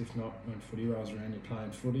Parks. If not, when footy rolls around you're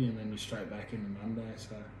playing footy, and then you're straight back into Monday.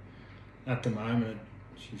 So at the moment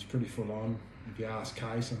she's pretty full on. If you ask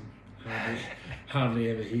Case, I'm hardly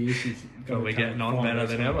ever here. She's probably getting on better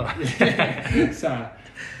than ever. Yeah. So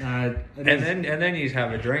and then you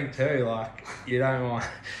have a drink too, like you don't want,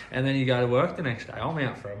 and then you go to work the next day. I'm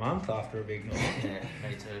out for a month after a big night. Yeah,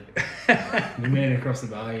 me too. The man across the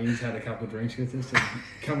bar, he's had a couple of drinks with us and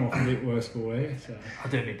come off a bit worse for wear. So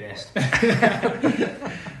I'll do my best.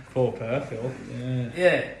 Poor Perfil.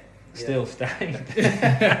 Yeah. Still staying.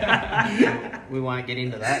 We won't get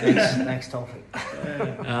into that. Next topic.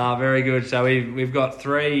 Very good. So we've got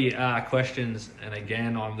 3 questions, and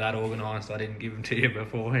again, I'm that organised. I didn't give them to you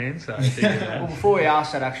beforehand. So well, before we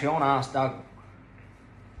ask that, actually, I want to ask Doug,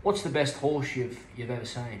 what's the best horse you've ever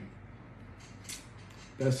seen?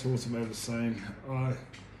 Best horse I've ever seen.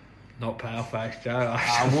 Not Paleface Joe.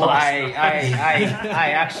 Well,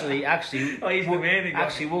 actually, oh, he's the man who got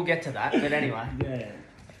actually, we'll get to that. But anyway. Yeah.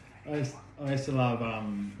 I used to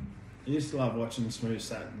love watching Smooth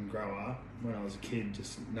Satin grow up when I was a kid,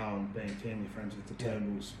 just knowing, being family friends with the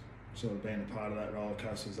Turnbulls, sort of being a part of that roller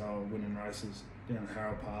coaster as they were winning races down at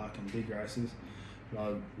Harold Park and big races. But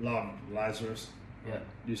I loved Lazarus. Yeah.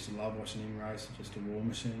 Used to love watching him race, just a war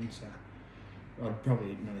machine. So I'd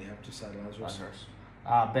probably really have to say Lazarus.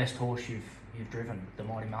 Best horse you've driven, the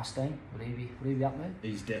Mighty Mustang. Would he be up there?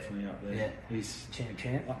 He's definitely up there. Yeah. He's champ.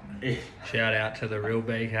 Shout out to the real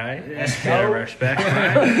BK. Let's Bit of go. respect,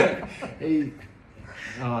 mate.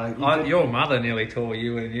 Your he mother nearly tore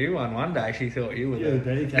you a new one day. She thought you were the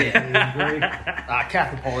BK.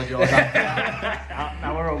 Kath apologise.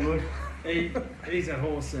 No, we're all good. He's a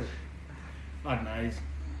horse that, I don't know,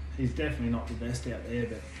 he's definitely not the best out there,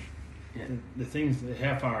 but the things,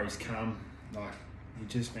 how far he's come, like, he's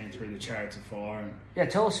just been through the Chariots of Fire.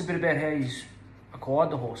 And tell us a bit about how he's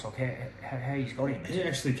acquired the horse, like how he's got him. He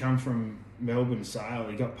actually come from Melbourne sale.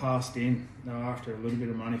 He got passed in. They were after a little bit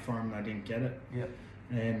of money for him, they didn't get it. Yep.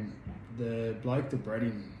 And the bloke that bred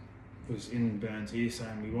him was in Burns' ear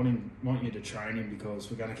saying, we want you to train him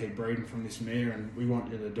because we're going to keep breeding from this mare, and we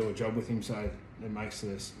want you to do a job with him so it makes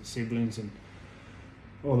the siblings and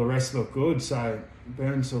all the rest look good. So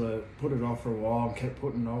Burns sort of put it off for a while and kept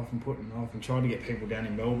putting it off and tried to get people down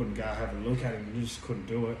in Melbourne to go have a look at him, and just couldn't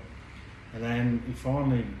do it. And then he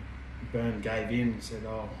finally Byrne gave in and said,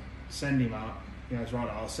 "Oh, send him up." He goes, "Right,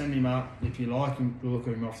 I'll send him up. If you like him, look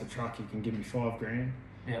at him off the truck. You can give me $5,000,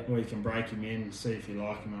 or you can break him in and see if you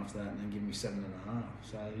like him after that, and then give me 7.5."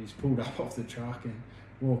 So he's pulled up off the truck and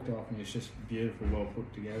walked off, and it's just a beautiful, well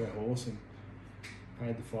put together horse, and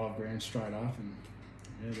paid the $5,000 straight up, and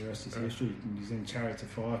the rest is history. He's in Chariots of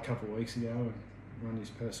Fire a couple of weeks ago and run his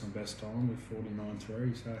personal best time with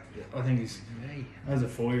 49.3. So I think he's, as a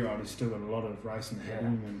 4-year-old, he's still got a lot of racing ahead of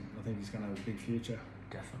him, and I think he's going to have a big future.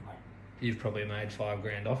 Definitely. You've probably made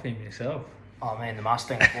 $5,000 off him yourself. Oh man, the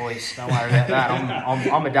Mustang boys, don't worry about that.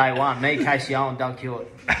 I'm a day one. Me, Casey Owen, Doug Hewitt.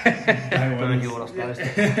 Byrne Hewitt, I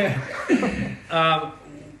suppose.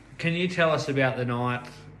 Can you tell us about the night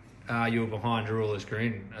you were behind Ruler's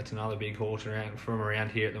Grin? That's another big horse from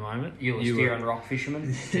around here at the moment. You were steering Rock Fisherman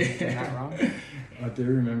in that run. I do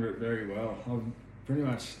remember it very well.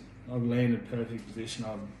 I've landed perfect position.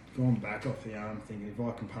 I've gone back off the arm thinking if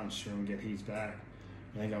I can punch through and get his back,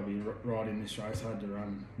 I think I'll be right in this race. I had to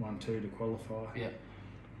run 1-2 to qualify. Yeah.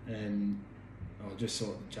 And I just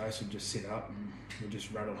thought that Jace would just sit up and we'd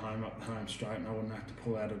just rattle home up the home straight, and I wouldn't have to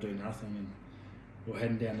pull out or do nothing. And we're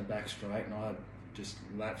heading down the back straight, and I had just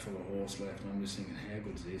a lap full of horse left, and I'm just thinking, how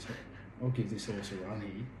good's this? I'll give this horse a run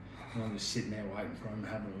here. And I'm just sitting there waiting for him,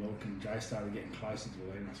 having a look, and Jace started getting closer to the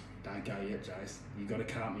lead, and I said, "Don't go yet, Jace. You've got to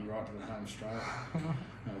cart me right to the home straight."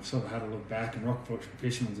 And I've sort of had a look back, and Rock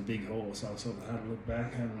Fisherman's a big horse, so I sort of had a look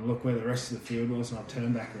back, having a look where the rest of the field was, and I've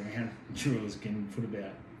turned back around, and Jewel's again put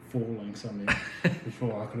about 4 lengths on me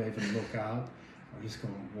before I could even look up. I just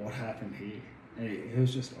gone, what happened here? And he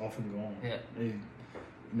was just off and gone. Yeah.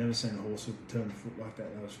 Never seen a horse turn the foot like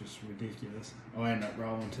that. That was just ridiculous. I ended up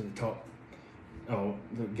rolling to the top,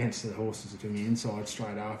 against the horses to the inside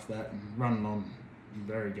straight after that, and running on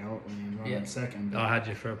very gallantly and running second. I had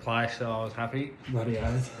you for a place, so I was happy. Bloody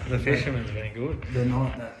oath. The Fisherman's been good. The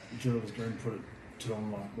night that Jules Green put it to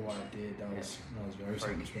him like the way it did, that was very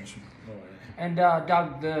something special. Oh, yeah. And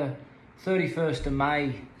Doug, the 31st of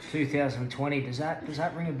May 2020, does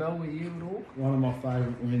that ring a bell with you at all? One of my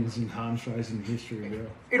favourite wins in harness racing history, Bill.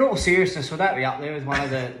 In all seriousness, would that be up there with one of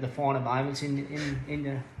the finer moments in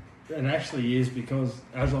the... It actually is, because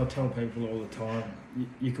as I tell people all the time,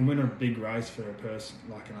 you can win a big race for a person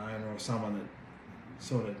like an owner or someone that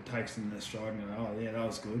sort of takes them in their stride and go, "Oh yeah, that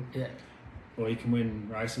was good." Yeah. Or you can win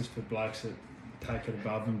races for blokes that take it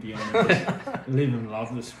above and beyond and just live and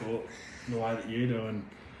love the sport the way that you do. And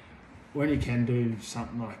when you can do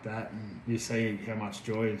something like that and you see how much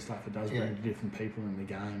joy and stuff it does bring to different people in the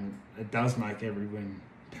game, it does make every win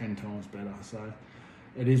 10 times better. So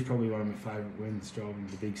it is probably one of my favourite wins, driving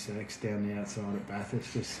the big sex down the outside at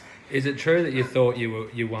Bathurst. Is it true that you thought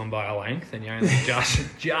you won by a length and you only just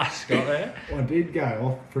got there? I did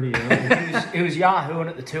go off pretty early. It was Yahooing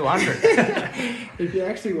at the 200. If you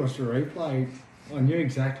actually watch the replay, I knew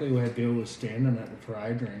exactly where Bill was standing at the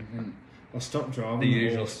parade ring, and I stopped driving the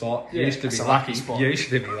usual spot. Yeah, used to be a lucky. lucky spot. Used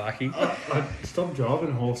to be lucky. I stopped driving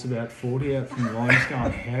a horse about 40 out from the line, just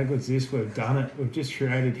going, how good's this? We've done it. We've just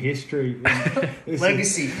created history.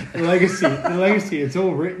 Legacy. The legacy. It's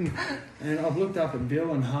all written. And I've looked up at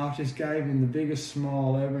Bill and half just gave him the biggest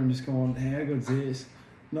smile ever and just gone, how good's this?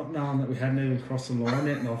 Not knowing that we hadn't even crossed the line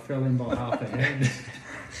yet, and I fell in by half a head.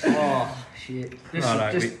 Oh, shit.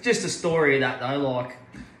 Just a story of that, though, like...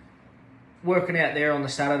 working out there on the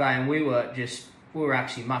Saturday, and we were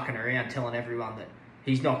actually mucking around telling everyone that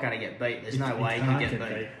he's not going to get beat. There's no way he can get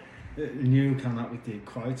beat. And you were coming up with the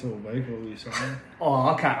quotes all week, what were you saying?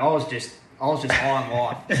 Oh, okay. I was just high on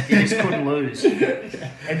life. You just couldn't lose.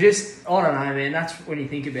 And just, I don't know, man, that's when you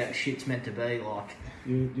think about shit's meant to be, like...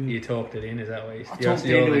 You talked it in, is that what you... I talked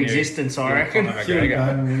it into existence, I reckon. You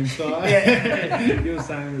were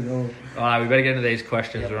saying it all. All right, we better get into these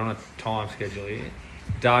questions. We're on a time schedule here.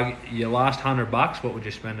 Doug, your last $100, what would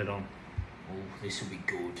you spend it on? Oh, this will be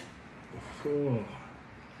good. Oh,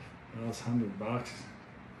 last $100.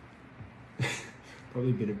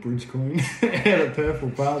 Probably a bit of bridge coin out of Purple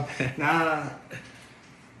Pub. Nah.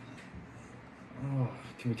 Oh,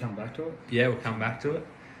 can we come back to it? Yeah, we'll come back to it.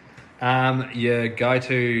 Your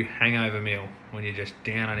go-to hangover meal when you're just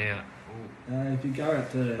down and out? If you go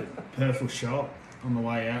out to Purple Shop on the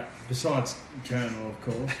way out, besides Colonel, of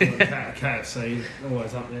course, KFC,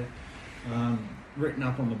 always up there. Written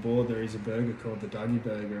up on the board there is a burger called the Dougie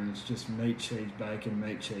Burger, and it's just meat, cheese, bacon,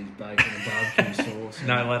 and barbecue sauce.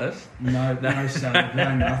 No lettuce? No salad,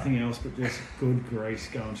 no nothing else, but just good grease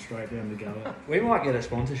going straight down the gullet. We might get a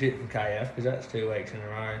sponsorship from KF, because that's 2 weeks in a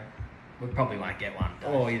row. We probably won't get one.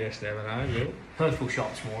 Oh, you just never know, Will. Purple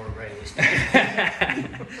Shop's more realistic.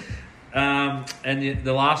 And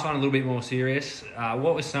the last one, a little bit more serious.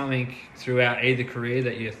 What was something throughout either career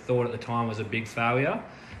that you thought at the time was a big failure,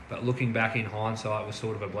 but looking back in hindsight was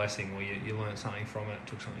sort of a blessing, or you learned something from it,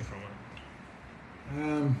 took something from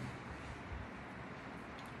it?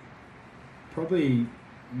 Probably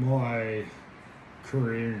my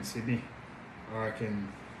career in Sydney. I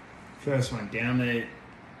reckon first went down there,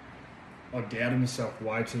 I doubted myself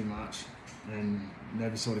way too much and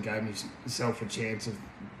never sort of gave myself a chance of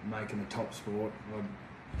making a top sport.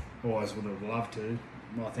 I always would have loved to.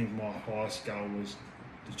 I think my highest goal was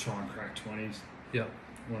to try and crack 20s. Yeah.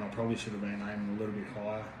 When I probably should have been aiming a little bit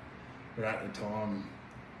higher. But at the time,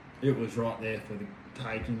 it was right there for the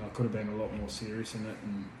taking. I could have been a lot more serious in it,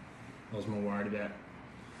 and I was more worried about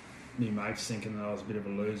me mates thinking that I was a bit of a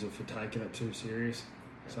loser for taking it too serious.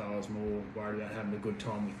 So I was more worried about having a good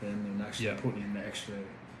time with them and actually putting in the extra.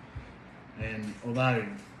 And although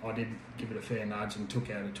I did give it a fair nudge and took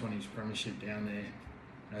out a 20s premiership down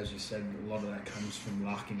there, as you said, a lot of that comes from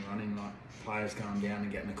luck in running, like players going down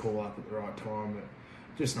and getting a call up at the right time, but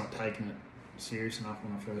just not taking it serious enough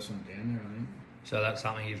when I first went down there, I think. So that's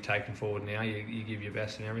something you've taken forward now? You give your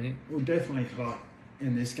best and everything? Well, definitely. Like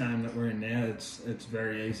in this game that we're in now, it's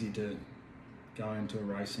very easy to go into a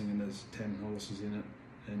racing and there's 10 horses in it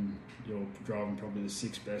and you're driving probably the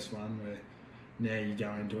 6th best one, where now you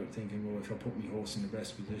go into it thinking, well, if I put my horse in the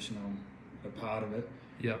best position, I'm a part of it.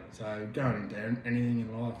 Yep. So going into anything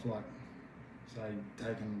in life, like say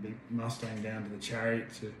taking the big Mustang down to the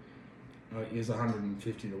Chariots, it was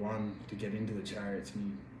 150 to 1 to get into the Chariots, and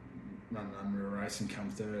you run an unreal race and come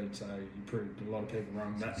third. So you proved a lot of people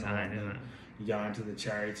wrong that night. Isn't it? You go into the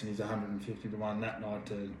Chariots and he's 150 to 1 that night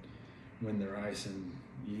to win the race, and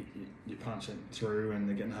you punch it through, and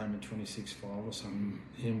they're getting home at 26.5 or something.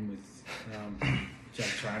 Him with Jack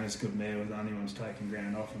Trainer's good mare was the only one's taking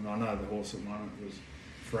ground off him. I know the horse that won it was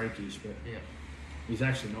freakish, but he's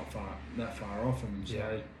actually not that far off him.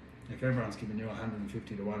 So if everyone's giving you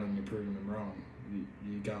 150 to 1 and you're proving them wrong,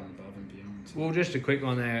 you're going above and beyond. So. Well, just a quick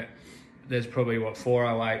one there. There's probably,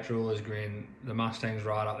 408 Druller's Grin. The Mustang's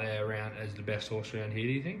right up there around as the best horse around here,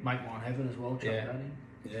 do you think? Make Mine Heaven as well, chuck that in.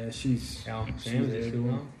 Yeah, she's Sam, there.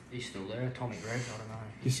 He's still there. Tommy Gregg, I don't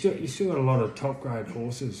know. You still got a lot of top grade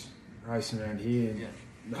horses racing around here. Yeah.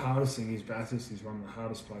 The hardest thing is Bathurst is one of the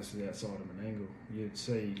hardest places outside of Menangle. You'd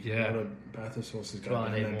see a lot of Bathurst horses go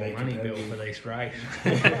down there and be money built competitive. for this race.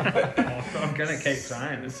 I'm going to keep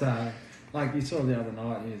saying it. So, like you saw the other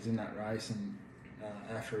night, he was in that race, and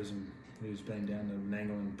Aphorism, who's been down to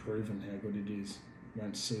Menangle and proven how good it is,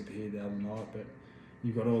 went super here the other night. But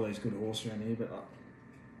you've got all these good horses around here, but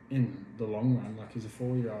in the long run, like he's a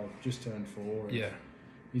 4-year-old, just turned 4. Yeah.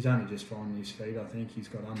 He's only just finding his feet. I think he's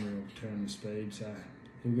got unreal turn and speed, so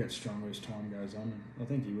he'll get stronger as time goes on. And I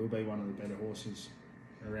think he will be one of the better horses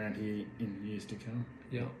around here in years to come.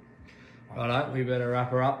 Yeah. Righto, we better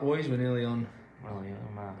wrap her up, boys. We're nearly on. Well,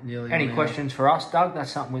 any questions for us, Doug? That's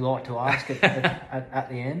something we like to ask at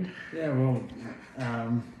the end. Yeah, well,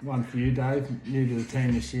 one for you, Dave. New to the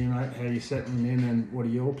team this year, mate. How are you settling in, and what are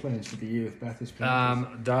your plans for the year with Bathurst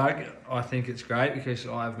Panthers? Doug, I think it's great because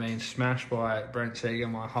I've been smashed by Brent Seeger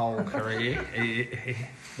my whole career.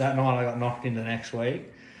 That night I got knocked into next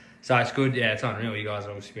week. So it's good. Yeah, it's unreal. You guys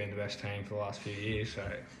have obviously been the best team for the last few years, so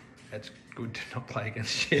it's good to not play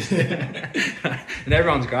against you. And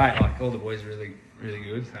everyone's great. Like, all the boys are really, really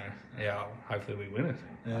good. So, yeah, hopefully we win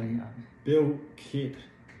it. Bill Kitt,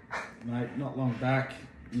 mate, not long back,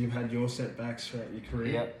 you've had your setbacks throughout your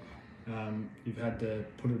career. Yep. You've had to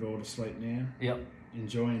put it all to sleep now. Yep.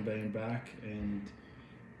 Enjoying being back and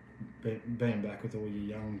being back with all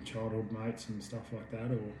your young childhood mates and stuff like that,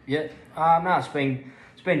 or? Yeah. No, it's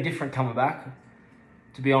been different coming back.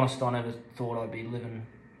 To be honest, I never thought I'd be living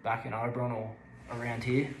back in Oberon or around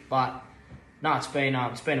here, but no, it's been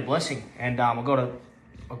a blessing, and I've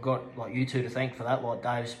got like you two to thank for that. Like,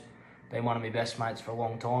 Dave's been one of my best mates for a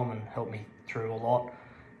long time and helped me through a lot,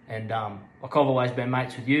 and like I've always been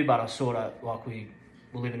mates with you, but I sort of like we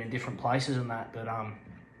were living in different places and that,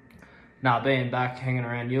 but being back, hanging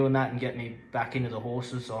around you and that, and getting me back into the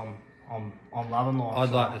horses, I'm loving life.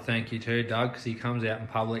 I'd like to thank you too, Doug, because he comes out in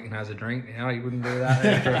public and has a drink. You know, he wouldn't do that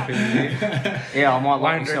after a few years. Yeah, I might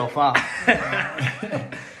lock myself up.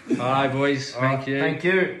 All right, boys. Thank you. Thank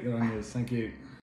you. Good on you. Thank you.